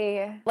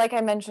 like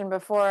I mentioned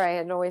before, I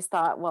had always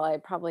thought, well,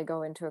 I'd probably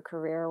go into a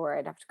career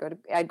where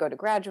I'd go to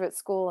graduate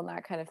school and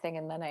that kind of thing.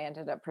 And then I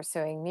ended up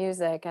pursuing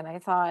music. And I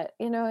thought,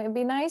 you know, it'd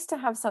be nice to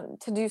have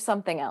to do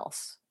something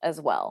else as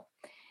well.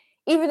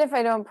 Even if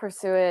I don't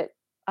pursue it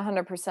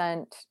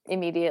 100%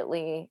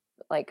 immediately,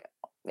 like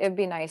it'd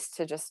be nice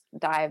to just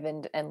dive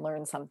in and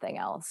learn something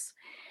else.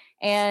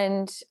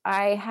 And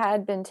I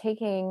had been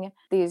taking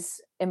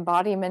these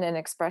embodiment and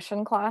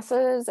expression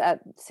classes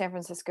at San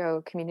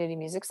Francisco Community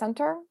Music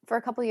Center for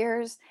a couple of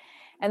years.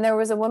 And there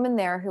was a woman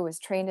there who was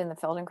trained in the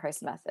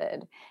Feldenkrais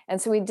method.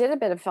 And so we did a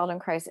bit of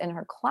Feldenkrais in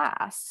her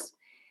class.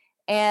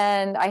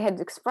 And I had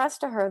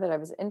expressed to her that I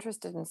was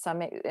interested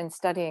in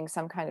studying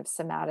some kind of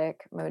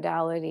somatic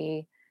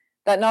modality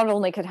that not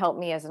only could help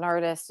me as an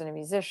artist and a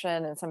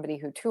musician and somebody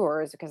who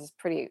tours, because it's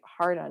pretty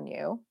hard on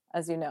you,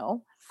 as you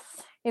know,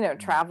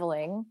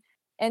 traveling.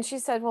 And she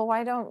said,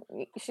 well,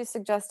 she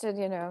suggested,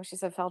 she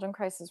said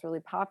Feldenkrais is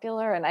really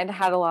popular. And I'd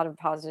had a lot of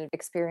positive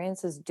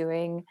experiences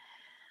doing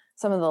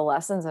some of the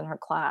lessons in her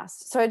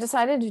class. So I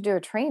decided to do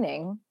a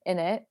training in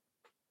it.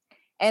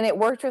 And it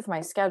worked with my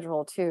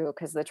schedule too,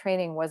 because the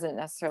training wasn't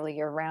necessarily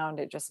year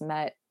round. It just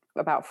met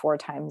about 4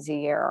 times a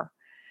year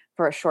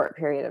for a short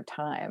period of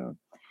time.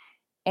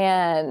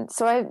 And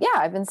so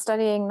I've been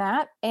studying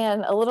that.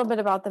 And a little bit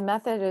about the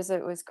method is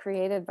it was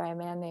created by a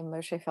man named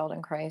Moshe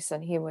Feldenkrais,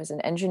 and he was an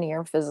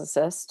engineer,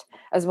 physicist,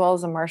 as well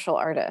as a martial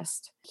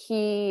artist.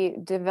 He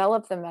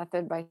developed the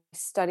method by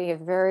studying a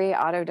very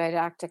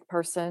autodidactic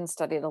person,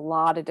 studied a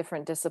lot of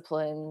different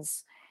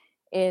disciplines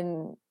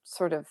in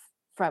sort of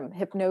from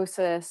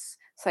hypnosis,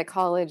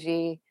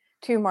 psychology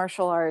to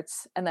martial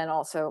arts, and then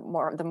also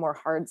the more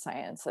hard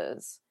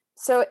sciences.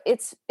 So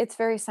it's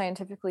very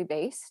scientifically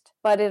based,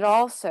 but it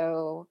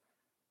also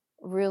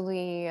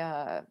really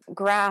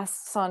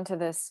grasps onto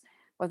this,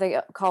 what they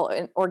call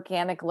an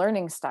organic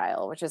learning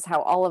style, which is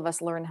how all of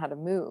us learn how to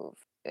move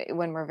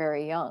when we're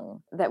very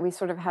young, that we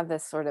sort of have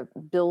this sort of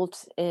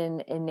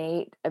built-in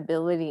innate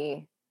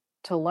ability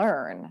to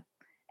learn.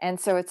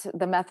 And so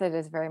the method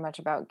is very much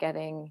about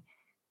getting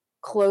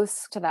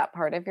close to that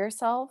part of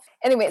yourself.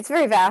 Anyway, it's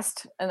very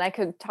vast, and I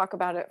could talk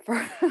about it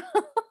for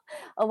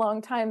a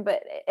long time,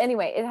 but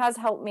anyway, it has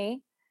helped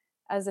me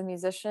as a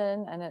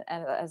musician and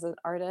as an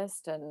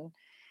artist, and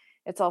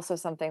it's also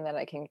something that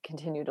I can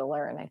continue to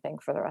learn, I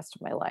think, for the rest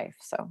of my life.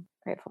 So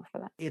grateful for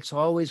that. It's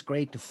always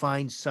great to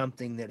find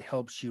something that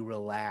helps you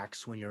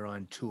relax when you're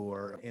on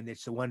tour, and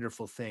it's a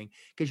wonderful thing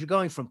because you're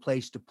going from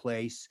place to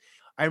place.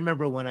 I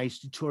remember when I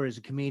used to tour as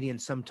a comedian,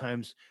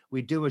 sometimes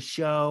we'd do a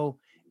show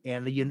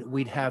and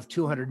we'd have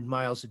 200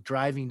 miles of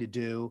driving to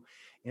do.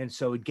 And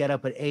so we'd get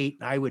up at 8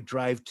 and I would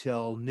drive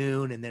till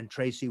noon, and then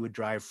Tracy would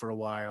drive for a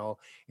while.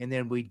 And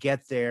then we'd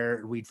get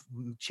there, we'd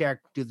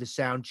do the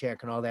sound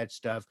check and all that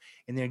stuff.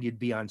 And then you'd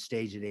be on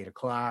stage at 8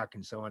 o'clock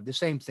and so on. The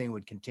same thing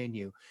would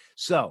continue.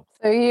 So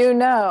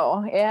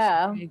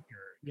yeah.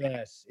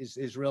 Yes,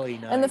 is really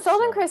nice. And the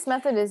Feldenkrais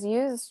method is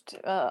used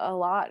a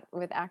lot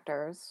with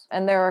actors.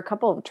 And there are a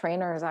couple of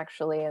trainers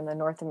actually in the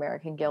North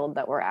American Guild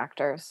that were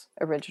actors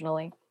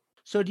originally.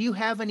 So do you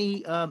have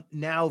any,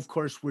 now, of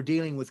course, we're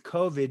dealing with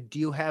COVID, do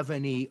you have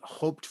any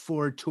hoped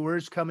for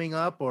tours coming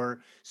up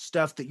or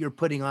stuff that you're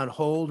putting on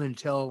hold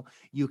until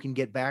you can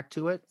get back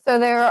to it?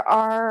 So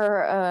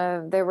I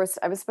was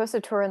supposed to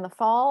tour in the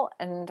fall,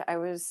 and I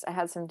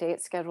had some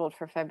dates scheduled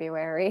for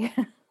February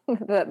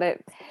that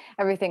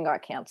everything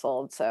got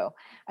canceled. So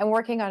I'm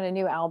working on a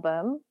new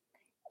album,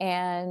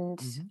 and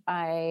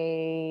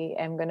I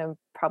am going to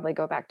probably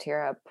go back to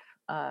Europe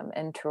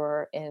and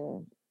tour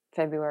in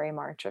February,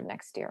 March of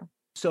next year.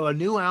 So a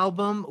new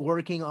album,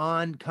 working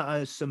on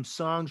some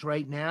songs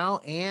right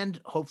now, and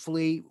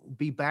hopefully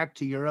be back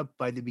to Europe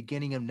by the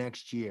beginning of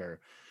next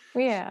year.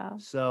 Yeah.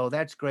 So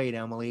that's great,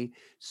 Emily.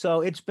 So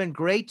it's been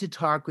great to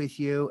talk with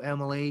you,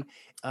 Emily.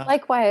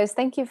 Likewise.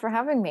 Thank you for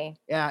having me.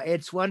 Yeah,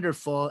 it's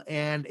wonderful.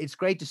 And it's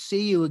great to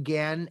see you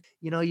again.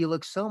 You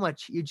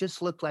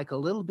just look like a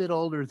little bit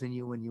older than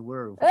you when you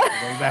were way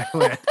back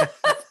when.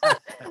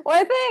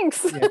 Why,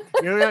 thanks. Yeah.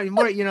 You're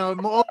more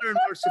older and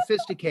more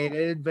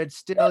sophisticated, but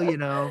still,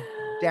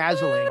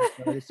 dazzling.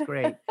 So it's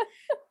great.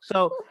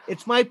 So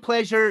it's my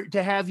pleasure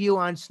to have you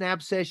on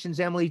Snap Sessions,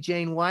 Emily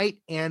Jane White,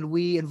 and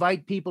we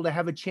invite people to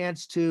have a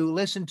chance to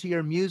listen to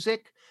your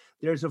music.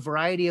 There's a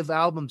variety of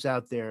albums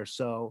out there,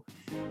 so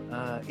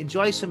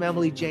enjoy some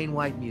Emily Jane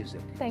White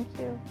music. Thank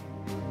you.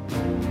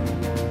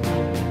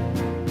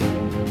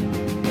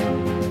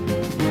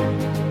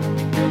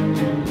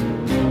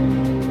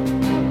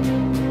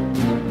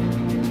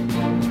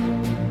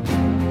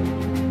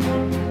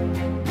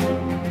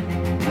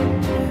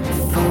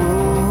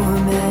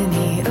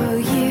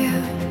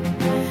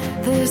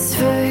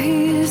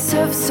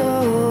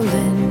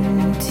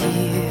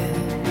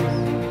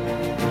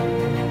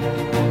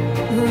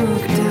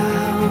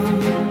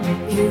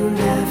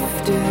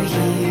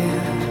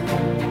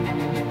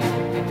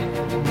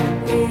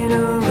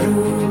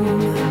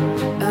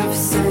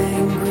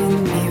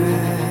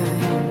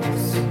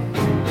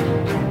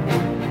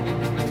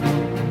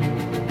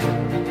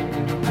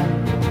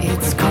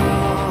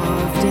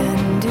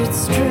 it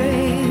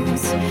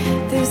strays,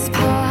 this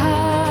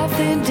path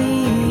it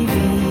deviates.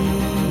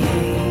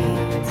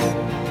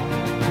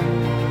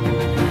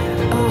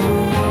 A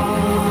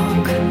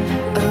walk,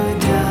 a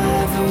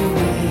dive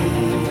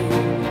away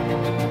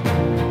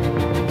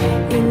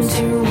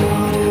into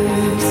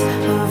waters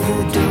of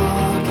the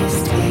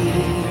darkest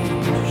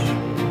age.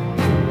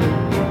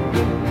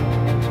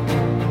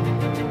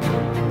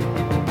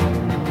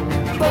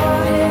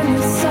 But in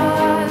the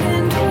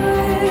silent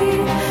way,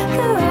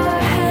 the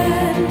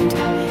hand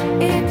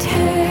it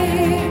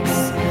takes,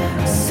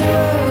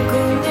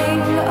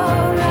 circling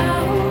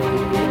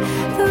around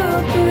the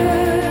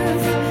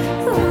birth,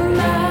 the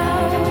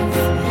mouth,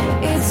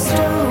 it's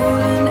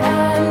stolen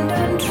and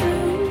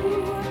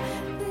untrue.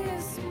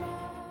 This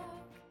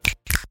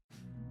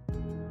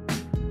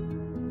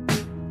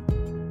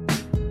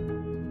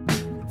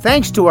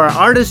Thanks to our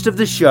artist of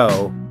the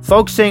show,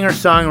 folk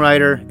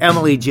singer-songwriter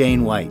Emily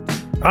Jane White.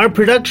 Our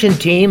production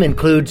team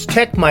includes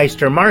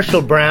Techmeister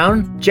Marshall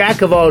Brown,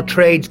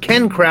 jack-of-all-trades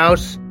Ken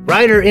Krause,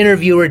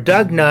 writer-interviewer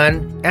Doug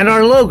Nunn, and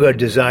our logo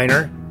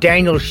designer,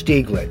 Daniel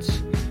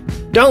Stieglitz.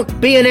 Don't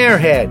be an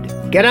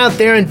airhead. Get out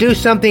there and do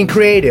something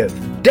creative.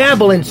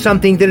 Dabble in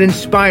something that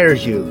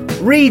inspires you.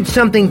 Read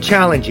something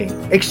challenging.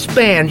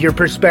 Expand your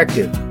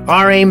perspective.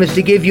 Our aim is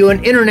to give you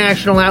an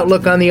international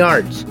outlook on the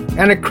arts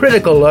and a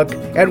critical look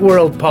at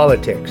world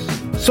politics.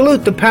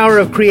 Salute the power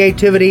of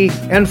creativity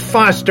and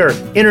foster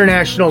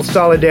international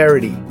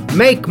solidarity.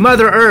 Make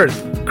Mother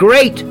Earth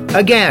great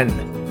again.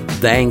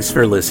 Thanks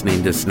for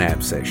listening to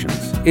Snap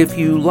Sessions. If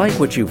you like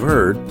what you've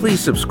heard, please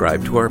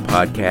subscribe to our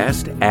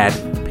podcast at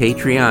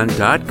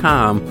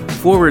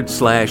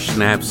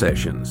patreon.com/Snap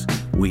Sessions.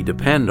 We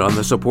depend on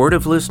the support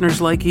of listeners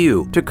like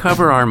you to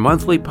cover our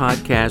monthly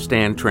podcast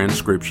and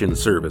transcription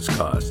service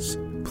costs.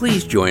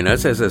 Please join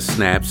us as a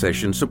Snap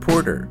Session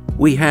supporter.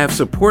 We have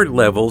support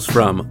levels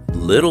from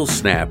Little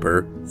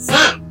Snapper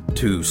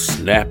to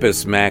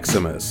Snappus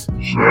Maximus.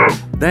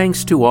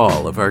 Thanks to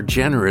all of our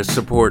generous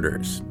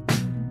supporters.